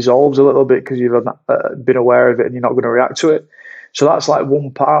of dissolves a little bit because you've been aware of it and you're not going to react to it. So that's like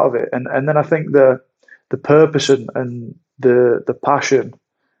one part of it, and then I think the purpose and the passion.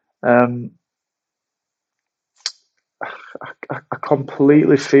 I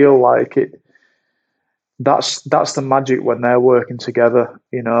completely feel like it. That's the magic when they're working together.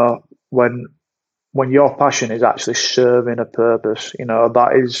 You know, when your passion is actually serving a purpose. You know,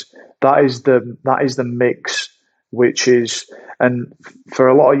 that is the mix, which is, and for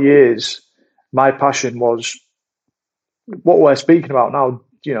a lot of years, my passion was what we're speaking about now.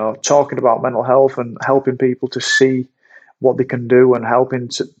 You know, talking about mental health and helping people to see what they can do and helping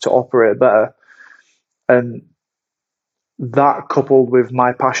to operate better. And that coupled with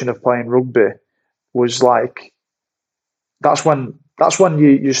my passion of playing rugby was like, that's when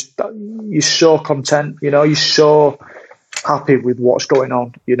you're so content, you know, you're so happy with what's going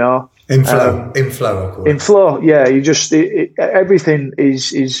on, you know. In flow, of course. In flow, yeah. You just everything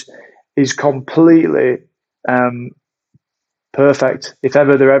is completely perfect. If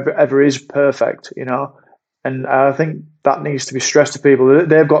ever there ever is perfect, you know. And I think that needs to be stressed to people.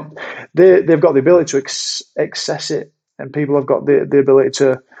 They've got the ability to access it, and people have got the ability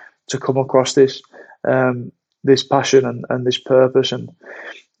to come across this this passion and this purpose. And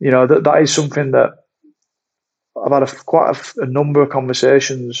you know, that is something that I've had quite a number of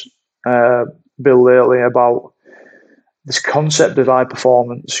conversations, Bill, lately about this concept of high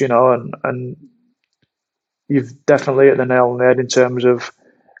performance. You know, and you've definitely hit the nail on the head in terms of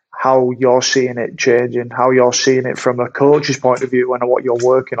how you're seeing it changing, how you're seeing it from a coach's point of view and what you're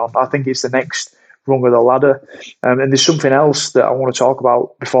working on. I think it's the next rung of the ladder. And there's something else that I want to talk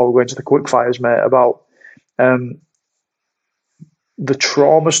about before we go into the quick fires, mate, about the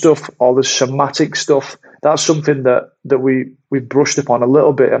trauma stuff or the somatic stuff. That's something that we brushed upon a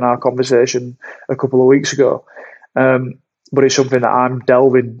little bit in our conversation a couple of weeks ago. But it's something that I'm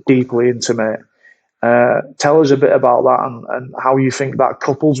delving deeply into, mate. Tell us a bit about that and how you think that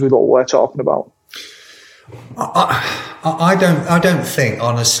couples with what we're talking about. I don't think,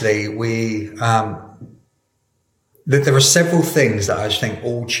 honestly, that there are several things that I think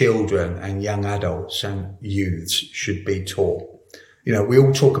all children and young adults and youths should be taught. You know, we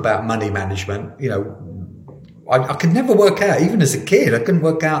all talk about money management. You know, I could never work out, even as a kid, I couldn't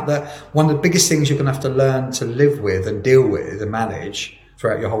work out that one of the biggest things you're going to have to learn to live with and deal with and manage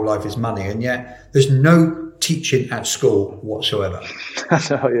throughout your whole life is money, and yet there's no teaching at school whatsoever.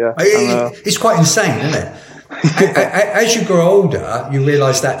 It's quite insane, isn't it? As you grow older, you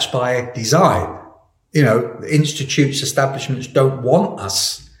realise that's by design. You know, institutes, establishments don't want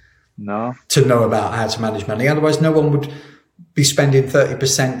us to know about how to manage money. Otherwise, no one would be spending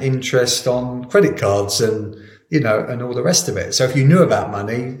 30% interest on credit cards and, you know, and all the rest of it. So if you knew about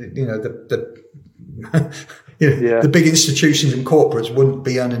money, you know, the big institutions and corporates wouldn't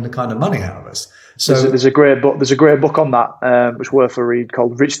be earning the kind of money out of us. So there's a great book. There's a great book on that, which is worth a read,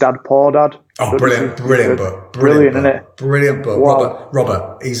 called Rich Dad Poor Dad. Oh, brilliant book, isn't it? Brilliant book. Wow.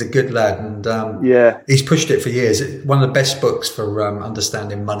 Robert, he's a good lad, and he's pushed it for years. It's one of the best books for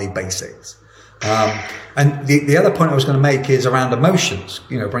understanding money basics. And the other point I was going to make is around emotions.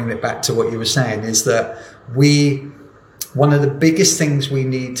 You know, bringing it back to what you were saying, is that one of the biggest things we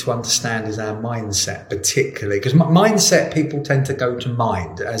need to understand is our mindset, particularly because mindset, people tend to go to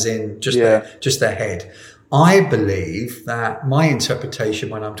mind, as in just their head. I believe that my interpretation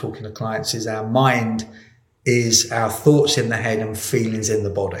when I'm talking to clients is our mind is our thoughts in the head and feelings in the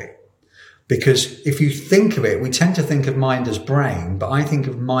body. Because if you think of it, we tend to think of mind as brain, but I think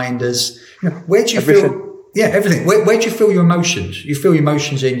of mind as, you know, where do you feel? Yeah, everything. Where do you feel your emotions? You feel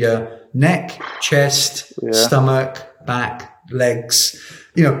emotions in your neck, chest, stomach, back, legs.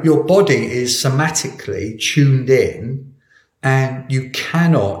 You know, your body is somatically tuned in, and you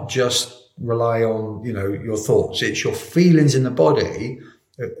cannot just rely on, you know, your thoughts. It's your feelings in the body.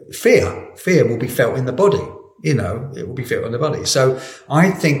 Fear will be felt in the body. You know, it will be felt in the body. So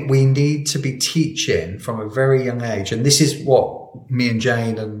I think we need to be teaching from a very young age. And this is what me and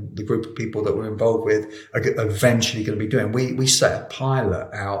Jane and the group of people that we're involved with are eventually going to be doing. We set a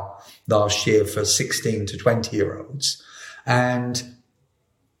pilot out last year for 16 to 20 year olds. And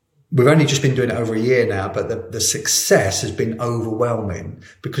we've only just been doing it over a year now, but the success has been overwhelming,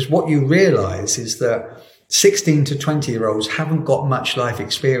 because what you realize is that 16 to 20 year olds haven't got much life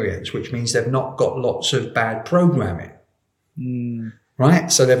experience, which means they've not got lots of bad programming,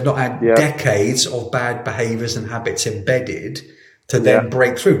 right? So they've not had decades of bad behaviors and habits embedded to then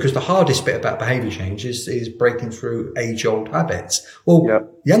break through. Because the hardest bit about behavior change is breaking through age old habits.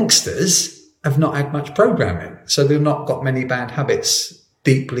 Well, youngsters have not had much programming, so they've not got many bad habits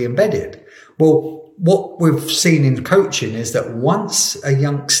deeply embedded. Well, what we've seen in coaching is that once a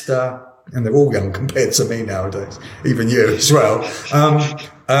youngster, and they're all young compared to me nowadays, even you as well.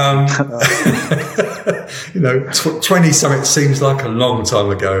 20 something seems like a long time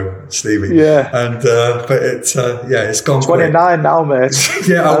ago, Stevie. Yeah. And, but it's gone 29 quick. now, mate.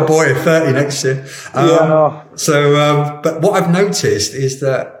 Yeah. Oh boy, 30 next year. So, but what I've noticed is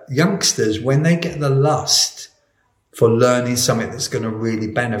that youngsters, when they get the lust for learning something that's going to really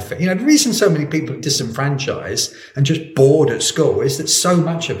benefit. The reason so many people are disenfranchised and just bored at school is that so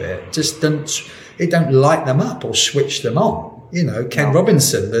much of it just don't light them up or switch them on. Ken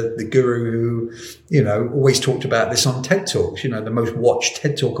Robinson, the guru who, always talked about this on TED Talks, the most watched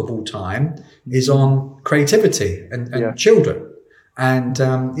TED Talk of all time is on creativity and children. And,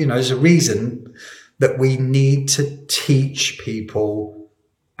 there's a reason that we need to teach people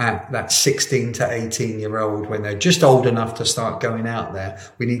at that 16 to 18-year-old, when they're just old enough to start going out there,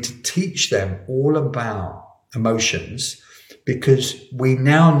 we need to teach them all about emotions, because we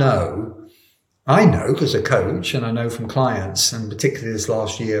now know, I know as a coach, and I know from clients, and particularly this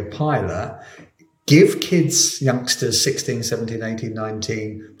last year pilot, give kids, youngsters, 16, 17, 18,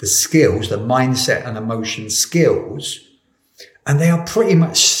 19, the skills, the mindset and emotion skills, and they are pretty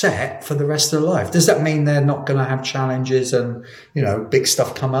much set for the rest of their life. Does that mean they're not going to have challenges and, big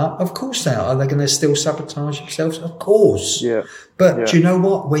stuff come up? Of course they are. Are they going to still sabotage themselves? Of course. Yeah. But do you know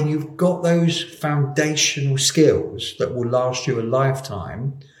what? When you've got those foundational skills that will last you a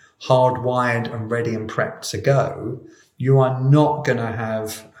lifetime, hardwired and ready and prepped to go, you are not going to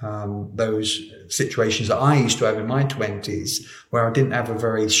have those situations that I used to have in my 20s, where I didn't have a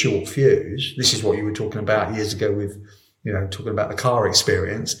very short fuse. This is what you were talking about years ago with, talking about the car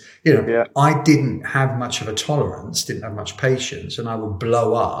experience. I didn't have much of a tolerance, didn't have much patience, and I would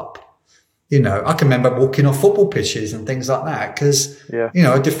blow up. I can remember walking off football pitches and things like that because,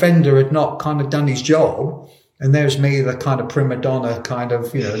 a defender had not kind of done his job. And there's me, the kind of prima donna kind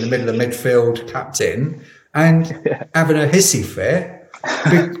of, in the middle of the midfield captain, and having a hissy fit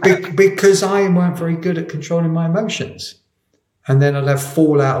because I weren't very good at controlling my emotions. And then I'd have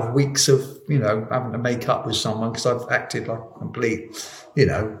fallout of weeks of, having to make up with someone because I've acted like a complete,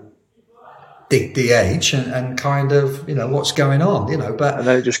 DH and kind of, what's going on, but. And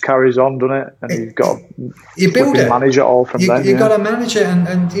then it just carries on, doesn't it? And you've got you build it. Manage it all from then. You've got to manage it.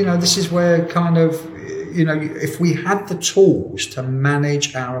 And, this is where kind of, if we had the tools to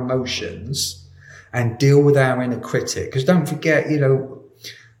manage our emotions and deal with our inner critic, because don't forget,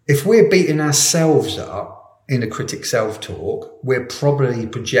 if we're beating ourselves up, inner critic self-talk, we're probably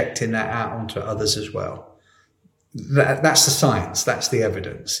projecting that out onto others as well. That's the science. That's the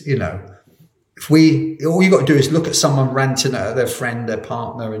evidence. If all you got to do is look at someone ranting at their friend, their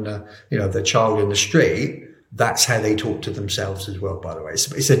partner, and their child in the street. That's how they talk to themselves as well. By the way,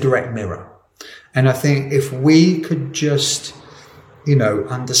 it's a direct mirror. And I think if we could just,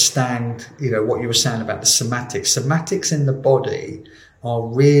 understand, what you were saying about the somatics in the body are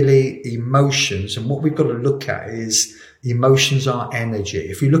really emotions. And what we've got to look at is emotions are energy.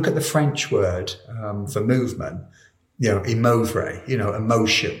 If you look at the French word for movement, émouvre,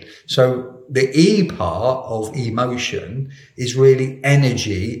 emotion. So the E part of emotion is really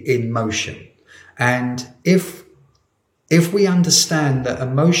energy in motion. And if we understand that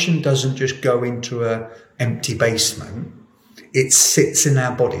emotion doesn't just go into an empty basement, it sits in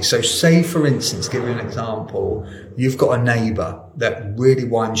our body. So say, for instance, give you an example, you've got a neighbour that really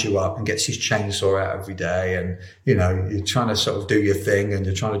winds you up and gets his chainsaw out every day, and, you're trying to sort of do your thing and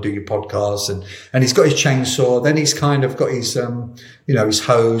you're trying to do your podcast, and he's got his chainsaw, then he's kind of got his, his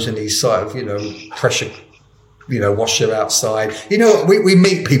hose and his sort of, pressure, washer outside. We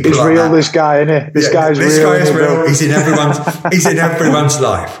meet people like real, that. This guy, isn't it? This guy's real. He's in everyone's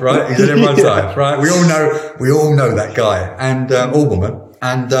life, right? He's in everyone's life, right? We all know that guy and, or woman.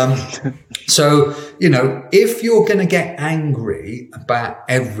 And, so, if you're going to get angry about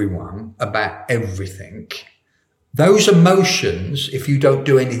everyone, about everything, those emotions, if you don't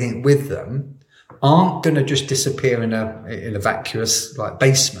do anything with them, aren't going to just disappear in a vacuous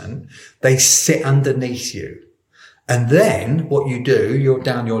basement. They sit underneath you. And then what you do, you're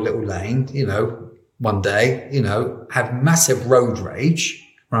down your little lane, one day, have massive road rage,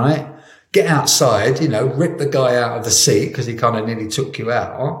 right? Get outside, rip the guy out of the seat because he kind of nearly took you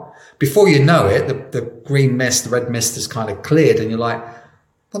out. Before you know it, the green mist, the red mist has kind of cleared, and you're like,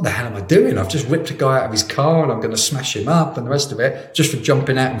 what the hell am I doing? I've just ripped a guy out of his car and I'm going to smash him up and the rest of it just for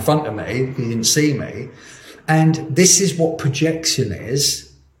jumping out in front of me. He didn't see me. And this is what projection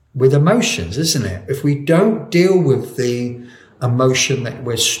is with emotions, isn't it? If we don't deal with the emotion that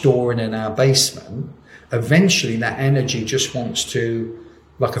we're storing in our basement, eventually that energy just wants to,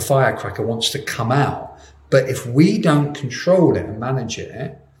 like a firecracker, wants to come out. But if we don't control it and manage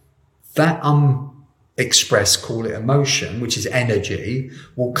it, that unexpressed, call it emotion, which is energy,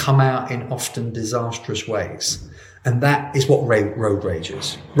 will come out in often disastrous ways. And that is what road rage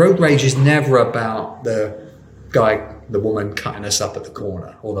is. Road rage is never about the woman cutting us up at the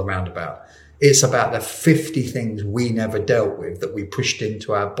corner or the roundabout. It's about the 50 things we never dealt with that we pushed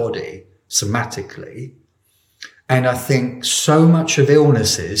into our body somatically. And I think so much of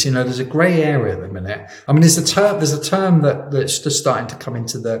illnesses, there's a grey area at the minute. I mean, there's a term that's just starting to come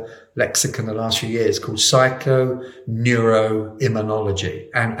into the lexicon the last few years called psychoneuroimmunology.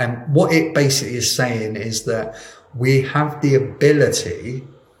 And what it basically is saying is that we have the ability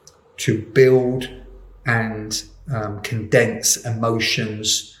to build and condense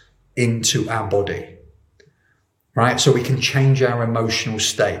emotions into our body. Right, so we can change our emotional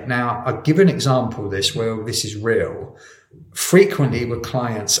state. Now, I'll give an example of this where this is real. Frequently with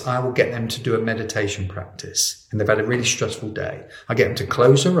clients, I will get them to do a meditation practice and they've had a really stressful day. I get them to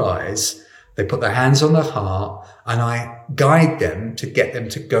close their eyes, they put their hands on their heart, and I guide them to get them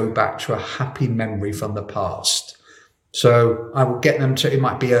to go back to a happy memory from the past. So I will get them to, it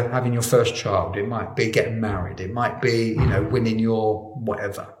might be having your first child, it might be getting married, it might be, winning your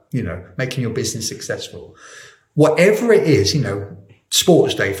whatever, making your business successful. Whatever it is,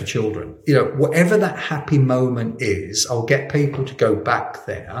 sports day for children, whatever that happy moment is, I'll get people to go back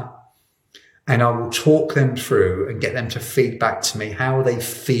there and I will talk them through and get them to feed back to me how are they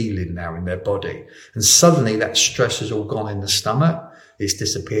feeling now in their body. And suddenly that stress has all gone in the stomach. It's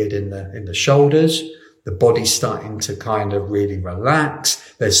disappeared in the shoulders. The body's starting to kind of really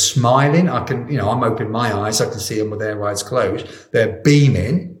relax. They're smiling. I'm opening my eyes. I can see them with their eyes closed. They're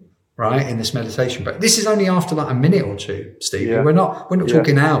beaming. Right, in this meditation, but this is only after like a minute or two, Steve. Yeah. We're not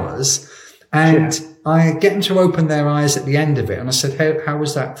talking hours. And I get them to open their eyes at the end of it, and I said, "Hey, how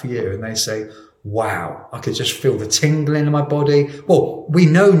was that for you?" And they say, "Wow, I could just feel the tingling in my body." Well, we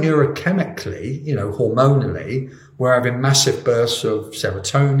know neurochemically, hormonally, we're having massive bursts of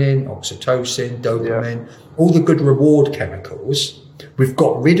serotonin, oxytocin, dopamine, all the good reward chemicals. We've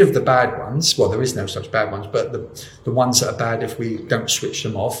got rid of the bad ones. Well, there is no such bad ones, but the ones that are bad if we don't switch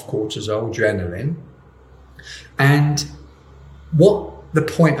them off, cortisol, adrenaline. And what the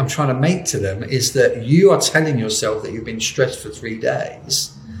point I'm trying to make to them is that you are telling yourself that you've been stressed for 3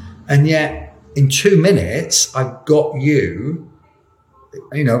 days, and yet in 2 minutes, I've got you're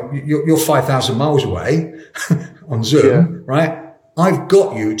 5,000 miles away on Zoom, right? I've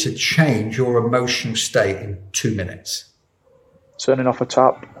got you to change your emotional state in 2 minutes. Turning off a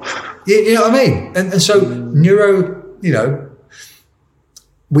tap. You know what I mean? And so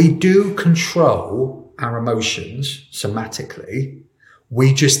we do control our emotions somatically.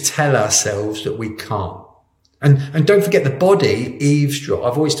 We just tell ourselves that we can't. And don't forget the body eavesdrops.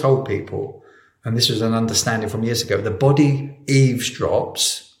 I've always told people, and this was an understanding from years ago, the body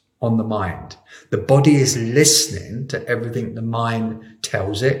eavesdrops on the mind. The body is listening to everything the mind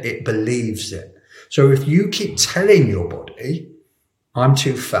tells it. It believes it. So if you keep telling your body, I'm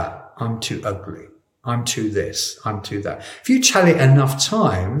too fat, I'm too ugly, I'm too this, I'm too that. If you tell it enough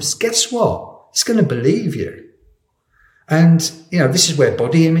times, guess what? It's going to believe you. And, this is where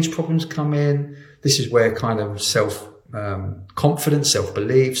body image problems come in. This is where kind of self-confidence,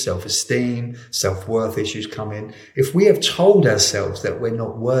 self-belief, self-esteem, self-worth issues come in. If we have told ourselves that we're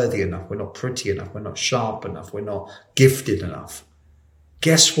not worthy enough, we're not pretty enough, we're not sharp enough, we're not gifted enough,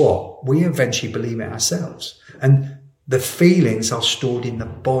 guess what? We eventually believe it ourselves. And the feelings are stored in the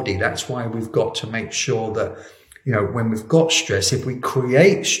body. That's why we've got to make sure that, when we've got stress, if we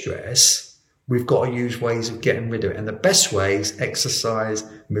create stress, we've got to use ways of getting rid of it. And the best way is exercise,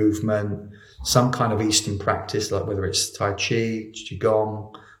 movement, some kind of Eastern practice, like whether it's Tai Chi,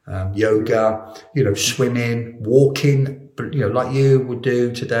 Qigong, yoga, swimming, walking, like you would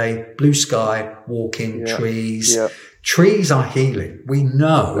do today, blue sky, walking, trees. Yeah. Trees are healing. We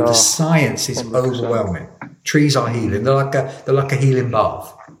know the science is 100%. Overwhelming. Trees are healing. They're like a healing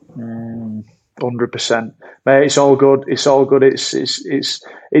bath. 100%, mate. It's all good. It's all good. It's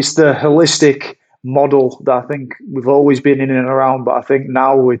the holistic model that I think we've always been in and around, but I think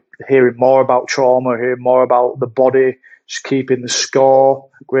now we're hearing more about trauma, hearing more about the body, just keeping the score.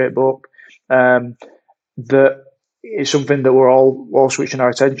 Great book. That is something that we're all switching our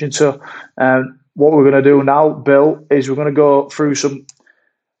attention to. What we're going to do now, Bill, is we're going to go through some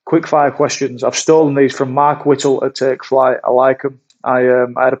quick fire questions. I've stolen these from Mark Whittle at Take Flight. I like them. I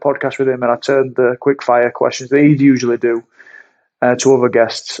had a podcast with him and I turned the quick fire questions that he'd usually do to other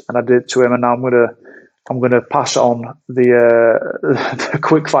guests, and I did to him. And now I'm gonna pass on the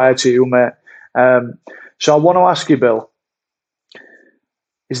quick fire to you, mate. So I want to ask you, Bill,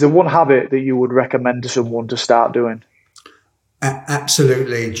 Is there one habit that you would recommend to someone to start doing?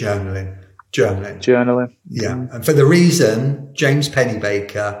 Absolutely, journaling. Yeah. Mm. And for the reason, James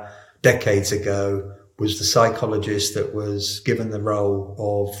Pennebaker, decades ago, was the psychologist that was given the role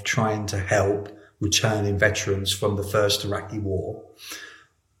of trying to help returning veterans from the first Iraqi war.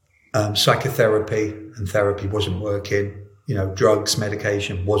 Psychotherapy and therapy wasn't working. Drugs,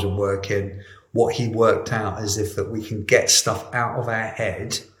 medication wasn't working. What he worked out is that we can get stuff out of our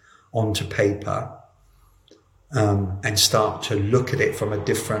head onto paper, and start to look at it from a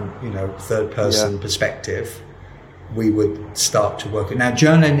different, third person perspective, we would start to work it. Now,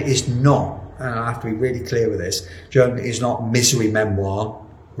 journaling is not, and I have to be really clear with this, journaling is not misery memoir,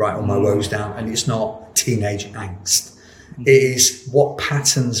 write all my woes down, and it's not teenage angst. It is what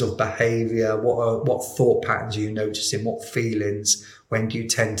patterns of behaviour, what thought patterns are you noticing, what feelings, when do you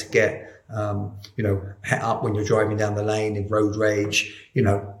tend to get het up when you're driving down the lane in road rage,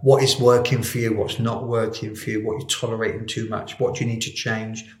 what is working for you, what's not working for you, what you're tolerating too much, what do you need to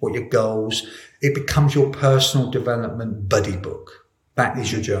change, what are your goals. It becomes your personal development buddy book. That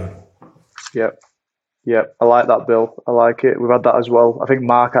is your journal. Yeah. I like that, Bill. I like it. We've had that as well. I think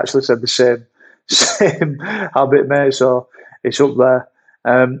Mark actually said the same habit, mate. So it's up there.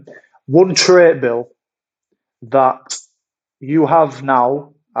 One trait, Bill, that you have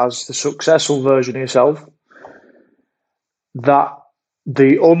now as the successful version of yourself, that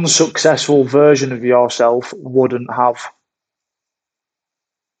the unsuccessful version of yourself wouldn't have?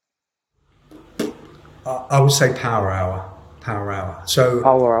 I would say power hour. So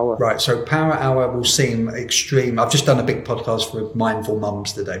Power hour. Right. So power hour will seem extreme. I've just done a big podcast for mindful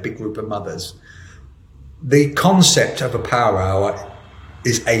mums today, big group of mothers. The concept of a power hour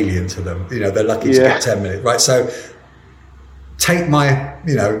is alien to them. They're lucky to get 10 minutes, right? So take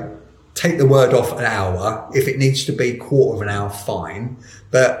the word off an hour. If it needs to be quarter of an hour, fine.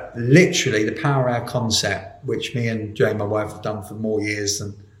 But literally the power hour concept, which me and Jane, my wife, have done for more years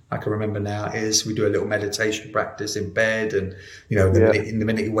than I can remember now, is we do a little meditation practice in bed and, the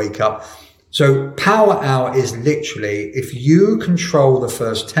minute you wake up. So power hour is literally, if you control the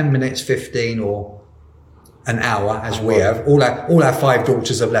first 10 minutes, 15 or an hour, as we have, all our 5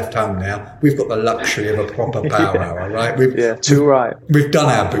 daughters have left home now. We've got the luxury of a proper power hour, right? We've done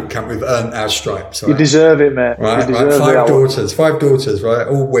our boot camp. We've earned our stripes. Right? You deserve it, mate. Right. 5 daughters, right?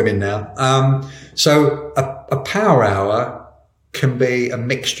 All women now. So a power hour can be a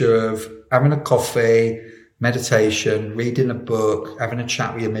mixture of having a coffee, meditation, reading a book, having a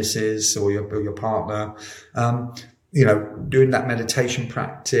chat with your missus or your partner, doing that meditation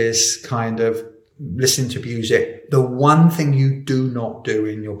practice, kind of listening to music. The one thing you do not do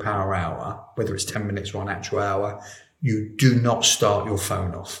in your power hour, whether it's 10 minutes or an actual hour, you do not start your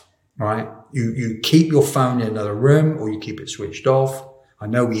phone off, right? You keep your phone in another room or you keep it switched off. I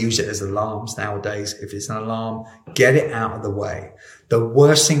know we use it as alarms nowadays. If it's an alarm, get it out of the way. The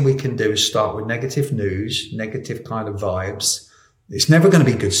worst thing we can do is start with negative news, negative kind of vibes. It's never going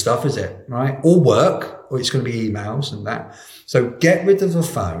to be good stuff, is it? Right? Or work, or it's going to be emails and that. So get rid of the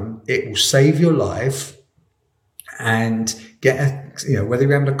phone. It will save your life. And whether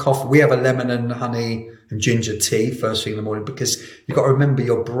you're having a coffee, we have a lemon and honey and ginger tea first thing in the morning, because you've got to remember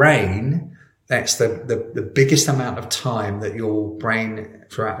your brain, that's the biggest amount of time that your brain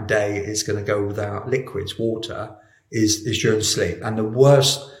throughout a day is going to go without liquids, water, is during sleep. And the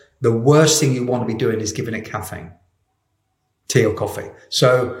worst thing you want to be doing is giving it caffeine, tea or coffee.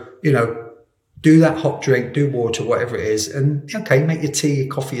 So, do that hot drink, do water, whatever it is. And okay, make your tea, your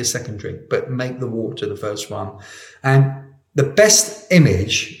coffee your second drink, but make the water the first one. And the best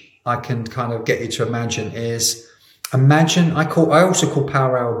image I can kind of get you to imagine is, I also call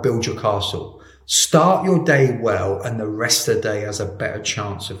Power Hour Build Your Castle. Start your day well, and the rest of the day has a better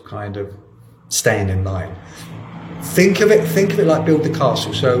chance of kind of staying in line. Think of it like build the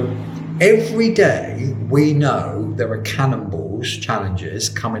castle. So every day we know there are cannonballs, challenges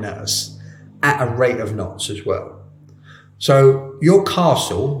coming at us at a rate of knots as well. So your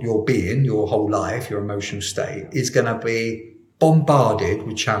castle, your being, your whole life, your emotional state is going to be bombarded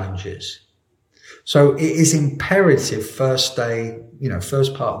with challenges. So it is imperative first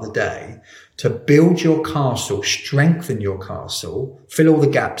part of the day, to build your castle, strengthen your castle, fill all the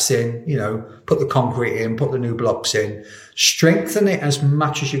gaps in, put the concrete in, put the new blocks in, strengthen it as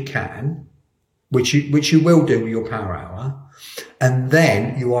much as you can, which you will do with your power hour. And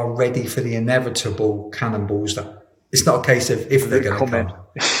then you are ready for the inevitable cannonballs. That it's not a case of if they're going to come.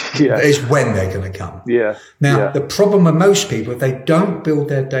 It's when they're going to come. Now, the problem with most people, if they don't build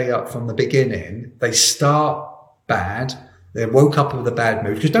their day up from the beginning, they start bad. They woke up with a bad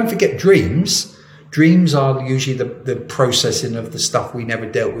mood. Because don't forget, dreams dreams are usually the processing of the stuff we never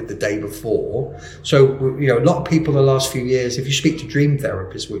dealt with the day before. So, a lot of people the last few years, if you speak to dream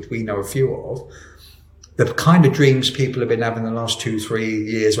therapists, which we know a few of, the kind of dreams people have been having the last 2-3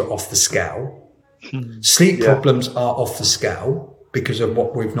 years are off the scale. Sleep problems are off the scale because of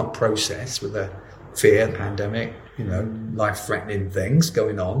what we've not processed with the fear, pandemic, life-threatening things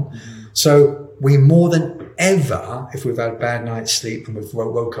going on. So we more than ever, if we've had a bad night's sleep and we've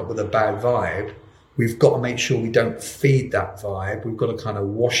woke up with a bad vibe, we've got to make sure we don't feed that vibe. We've got to kind of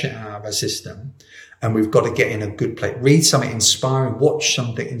wash it out of our system, and we've got to get in a good place. Read something inspiring, watch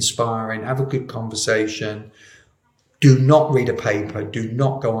something inspiring, have a good conversation. Do not read a paper. Do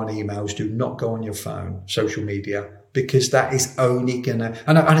not go on emails. Do not go on your phone, social media, because that is only going to...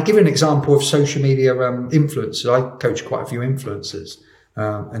 And I'll give you an example of social media influencers. I coach quite a few influencers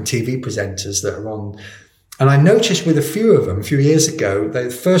and TV presenters that are on. And I noticed with a few of them a few years ago,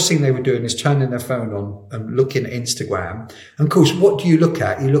 the first thing they were doing is turning their phone on and looking at Instagram. And of course, what do you look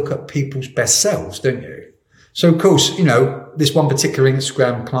at? You look at people's best selves, don't you? So of course, this one particular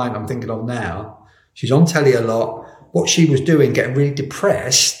Instagram client I'm thinking of now, she's on telly a lot. What she was doing, getting really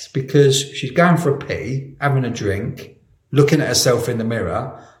depressed because she's going for a pee, having a drink, looking at herself in the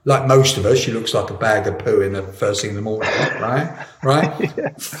mirror. Like most of us, she looks like a bag of poo in the first thing in the morning, right?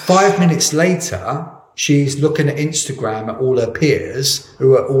 Yeah. 5 minutes later, she's looking at Instagram at all her peers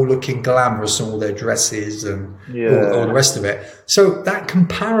who are all looking glamorous in all their dresses and all the rest of it. So that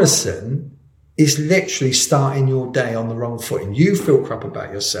comparison is literally starting your day on the wrong footing. You feel crap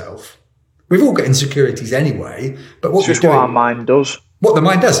about yourself. We've all got insecurities anyway, but what our mind does. What the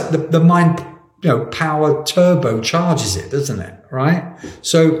mind does, the mind, power turbocharges it, doesn't it? Right?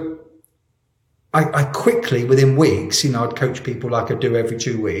 So I quickly, within weeks, I'd coach people like I do every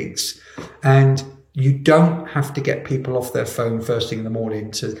 2 weeks, and you don't have to get people off their phone first thing in the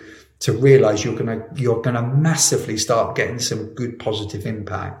morning to realize you're gonna massively start getting some good positive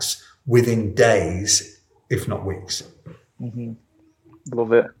impacts within days, if not weeks. Mm-hmm.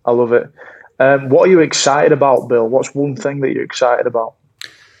 Love it. I love it. What are you excited about, Bill? What's one thing that you're excited about?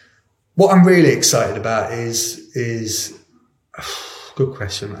 What I'm really excited about is good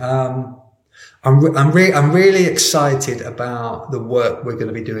question. I'm really excited about the work we're going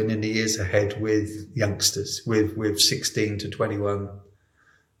to be doing in the years ahead with youngsters, with 16 to 21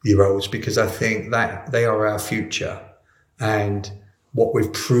 year olds, because I think that they are our future. And what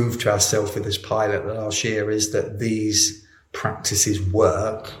we've proved to ourselves with this pilot the last year is that these practices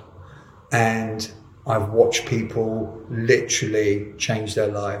work. And I've watched people literally change their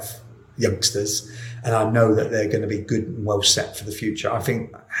life, youngsters, and I know that they're going to be good and well set for the future. I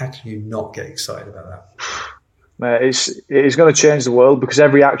think, how can you not get excited about that? Mate, it's going to change the world, because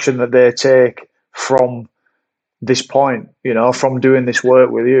every action that they take from this point, from doing this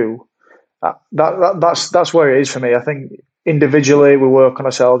work with you, that's where it is for me. I think individually we work on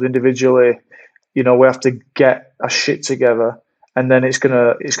ourselves. Individually, we have to get our shit together. And then it's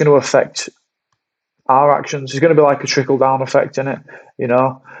gonna affect our actions. It's gonna be like a trickle down effect in it,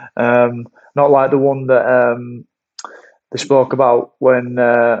 not like the one that they spoke about when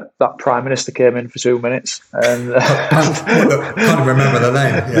that Prime Minister came in for 2 minutes. And I can't remember the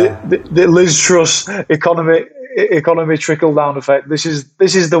name. Yeah. The Liz Truss economy trickle down effect. This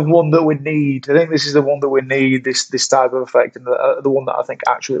is the one that we need. I think this is the one that we need. This type of effect, and the one that I think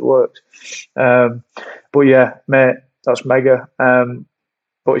actually works. But yeah, mate. That's mega.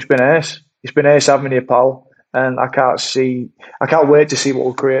 But it's been ace. It's been ace having you, pal. And I can't wait to see what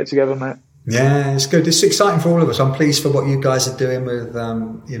we'll create together, mate. Yeah, it's good. It's exciting for all of us. I'm pleased for what you guys are doing with,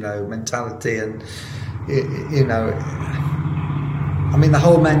 mentality and, the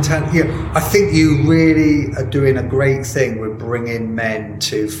whole mentality. I think you really are doing a great thing with bringing men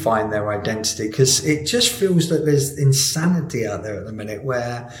to find their identity, because it just feels that there's insanity out there at the minute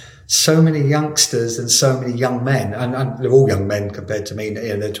where so many youngsters and so many young men, and they're all young men compared to me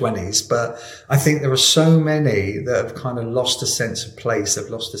in their 20s, but I think there are so many that have kind of lost a sense of place, have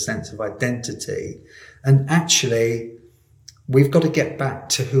lost a sense of identity. And actually, we've got to get back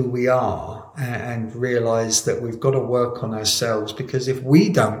to who we are and realize that we've got to work on ourselves, because if we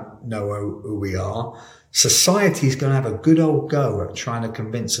don't know who we are, society's going to have a good old go at trying to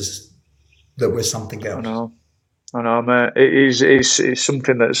convince us that we're something else. I know, mate. It's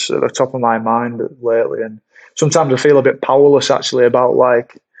something that's at the top of my mind lately, and sometimes I feel a bit powerless actually about what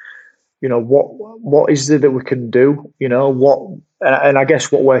is it that we can do? And I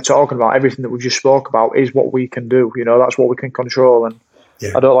guess what we're talking about, everything that we just spoke about, is what we can do. That's what we can control, and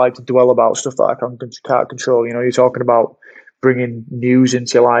I don't like to dwell about stuff that I can't control. You're talking about bringing news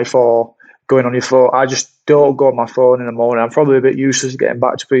into your life or going on your phone. I just don't go on my phone in the morning. I'm probably a bit useless at getting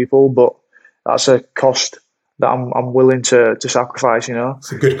back to people, but that's a cost that I'm willing to sacrifice. You know,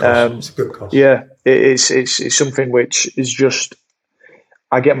 it's a good cost. It's a good cost. Yeah, it's something which is just,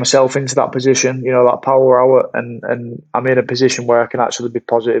 I get myself into that position, you know, that power hour, and I'm in a position where I can actually be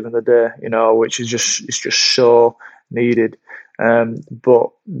positive in the day, you know, which is it's just so needed. But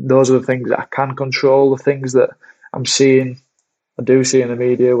those are the things that I can control, the things that I do see in the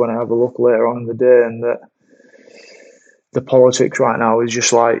media when I have a look later on in the day, and that the politics right now is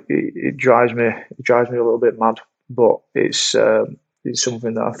just like, it drives me a little bit mad. But it's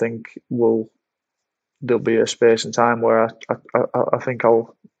something that I think there'll be a space and time where I think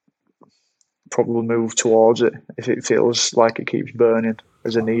I'll probably move towards it if it feels like it keeps burning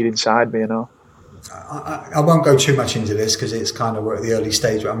as a need inside me, you know. I won't go too much into this because it's kind of we're at the early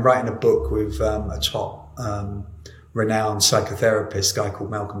stage. But I'm writing a book with a top renowned psychotherapist, a guy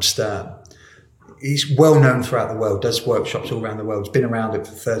called Malcolm Stern. He's well known throughout the world, does workshops all around the world. He's been around it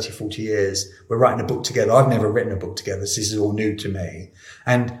for 30, 40 years. We're writing a book together. I've never written a book together. So this is all new to me.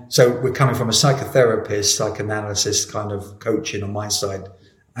 And so we're coming from a psychotherapist, psychoanalysis kind of coaching on my side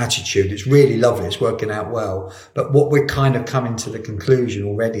attitude. It's really lovely. It's working out well. But what we're kind of coming to the conclusion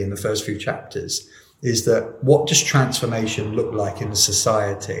already in the first few chapters is that what does transformation look like in a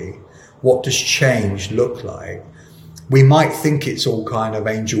society? What does change look like? We might think it's all kind of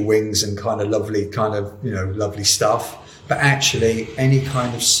angel wings and kind of lovely stuff, but actually any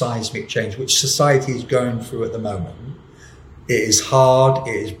kind of seismic change, which society is going through at the moment, it is hard,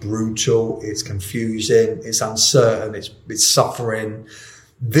 it is brutal, it's confusing, it's uncertain, it's suffering.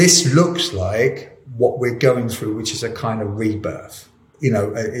 This looks like what we're going through, which is a kind of rebirth. You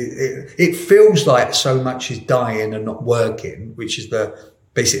know, it feels like so much is dying and not working, which is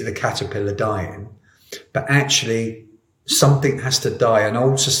basically the caterpillar dying, but actually something has to die, an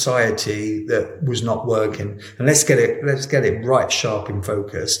old society that was not working. And let's get it right sharp in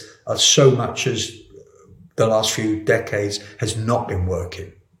focus. So much as the last few decades has not been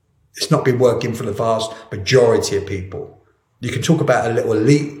working. It's not been working for the vast majority of people. You can talk about a little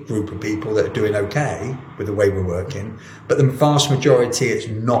elite group of people that are doing okay with the way we're working, but the vast majority, it's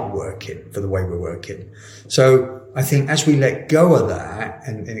not working for the way we're working. So I think as we let go of that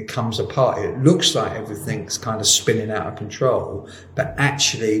and it comes apart, it looks like everything's kind of spinning out of control, but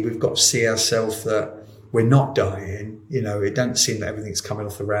actually we've got to see ourselves that we're not dying. You know, it doesn't seem that everything's coming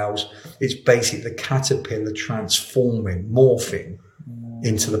off the rails. It's basically the caterpillar transforming, morphing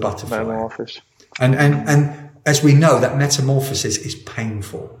into the butterfly. Metamorphosis. And as we know, that metamorphosis is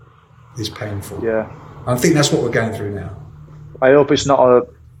painful. It's painful. Yeah. I think that's what we're going through now. I hope it's not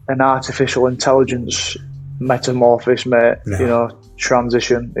an artificial intelligence metamorphosis, mate. No. You know,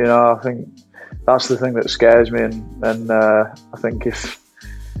 transition. You know, I think that's the thing that scares me, and I think if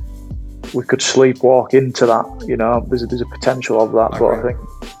we could sleepwalk into that, you know, there's a potential of that. But I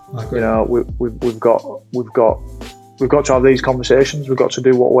think, you know, we've got to have these conversations. We've got to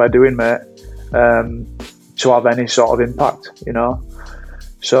do what we're doing, mate, to have any sort of impact, you know.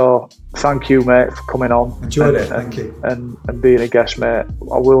 So thank you, mate, for coming on. Enjoyed it, thank you. And being a guest, mate.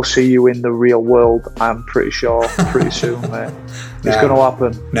 I will see you in the real world, I'm pretty sure, pretty soon, mate. It's going to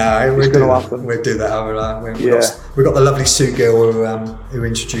happen. No, it's going to happen. We'll do that. We've got the lovely Sue Gill who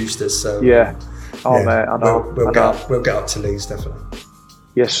introduced us. So yeah. Mate, I know. We'll get up to Leeds, definitely.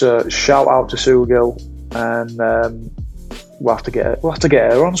 Yes, sir. Shout out to Sue Gill, and we'll have to get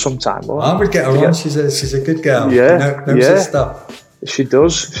her on sometime. I would get her on. She's a good girl. Yeah, knows her stuff. She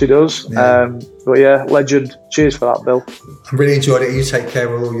does. Yeah. But yeah, legend. Cheers for that, Bill. I really enjoyed it. You take care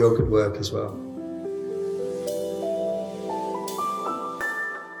with all your good work as well.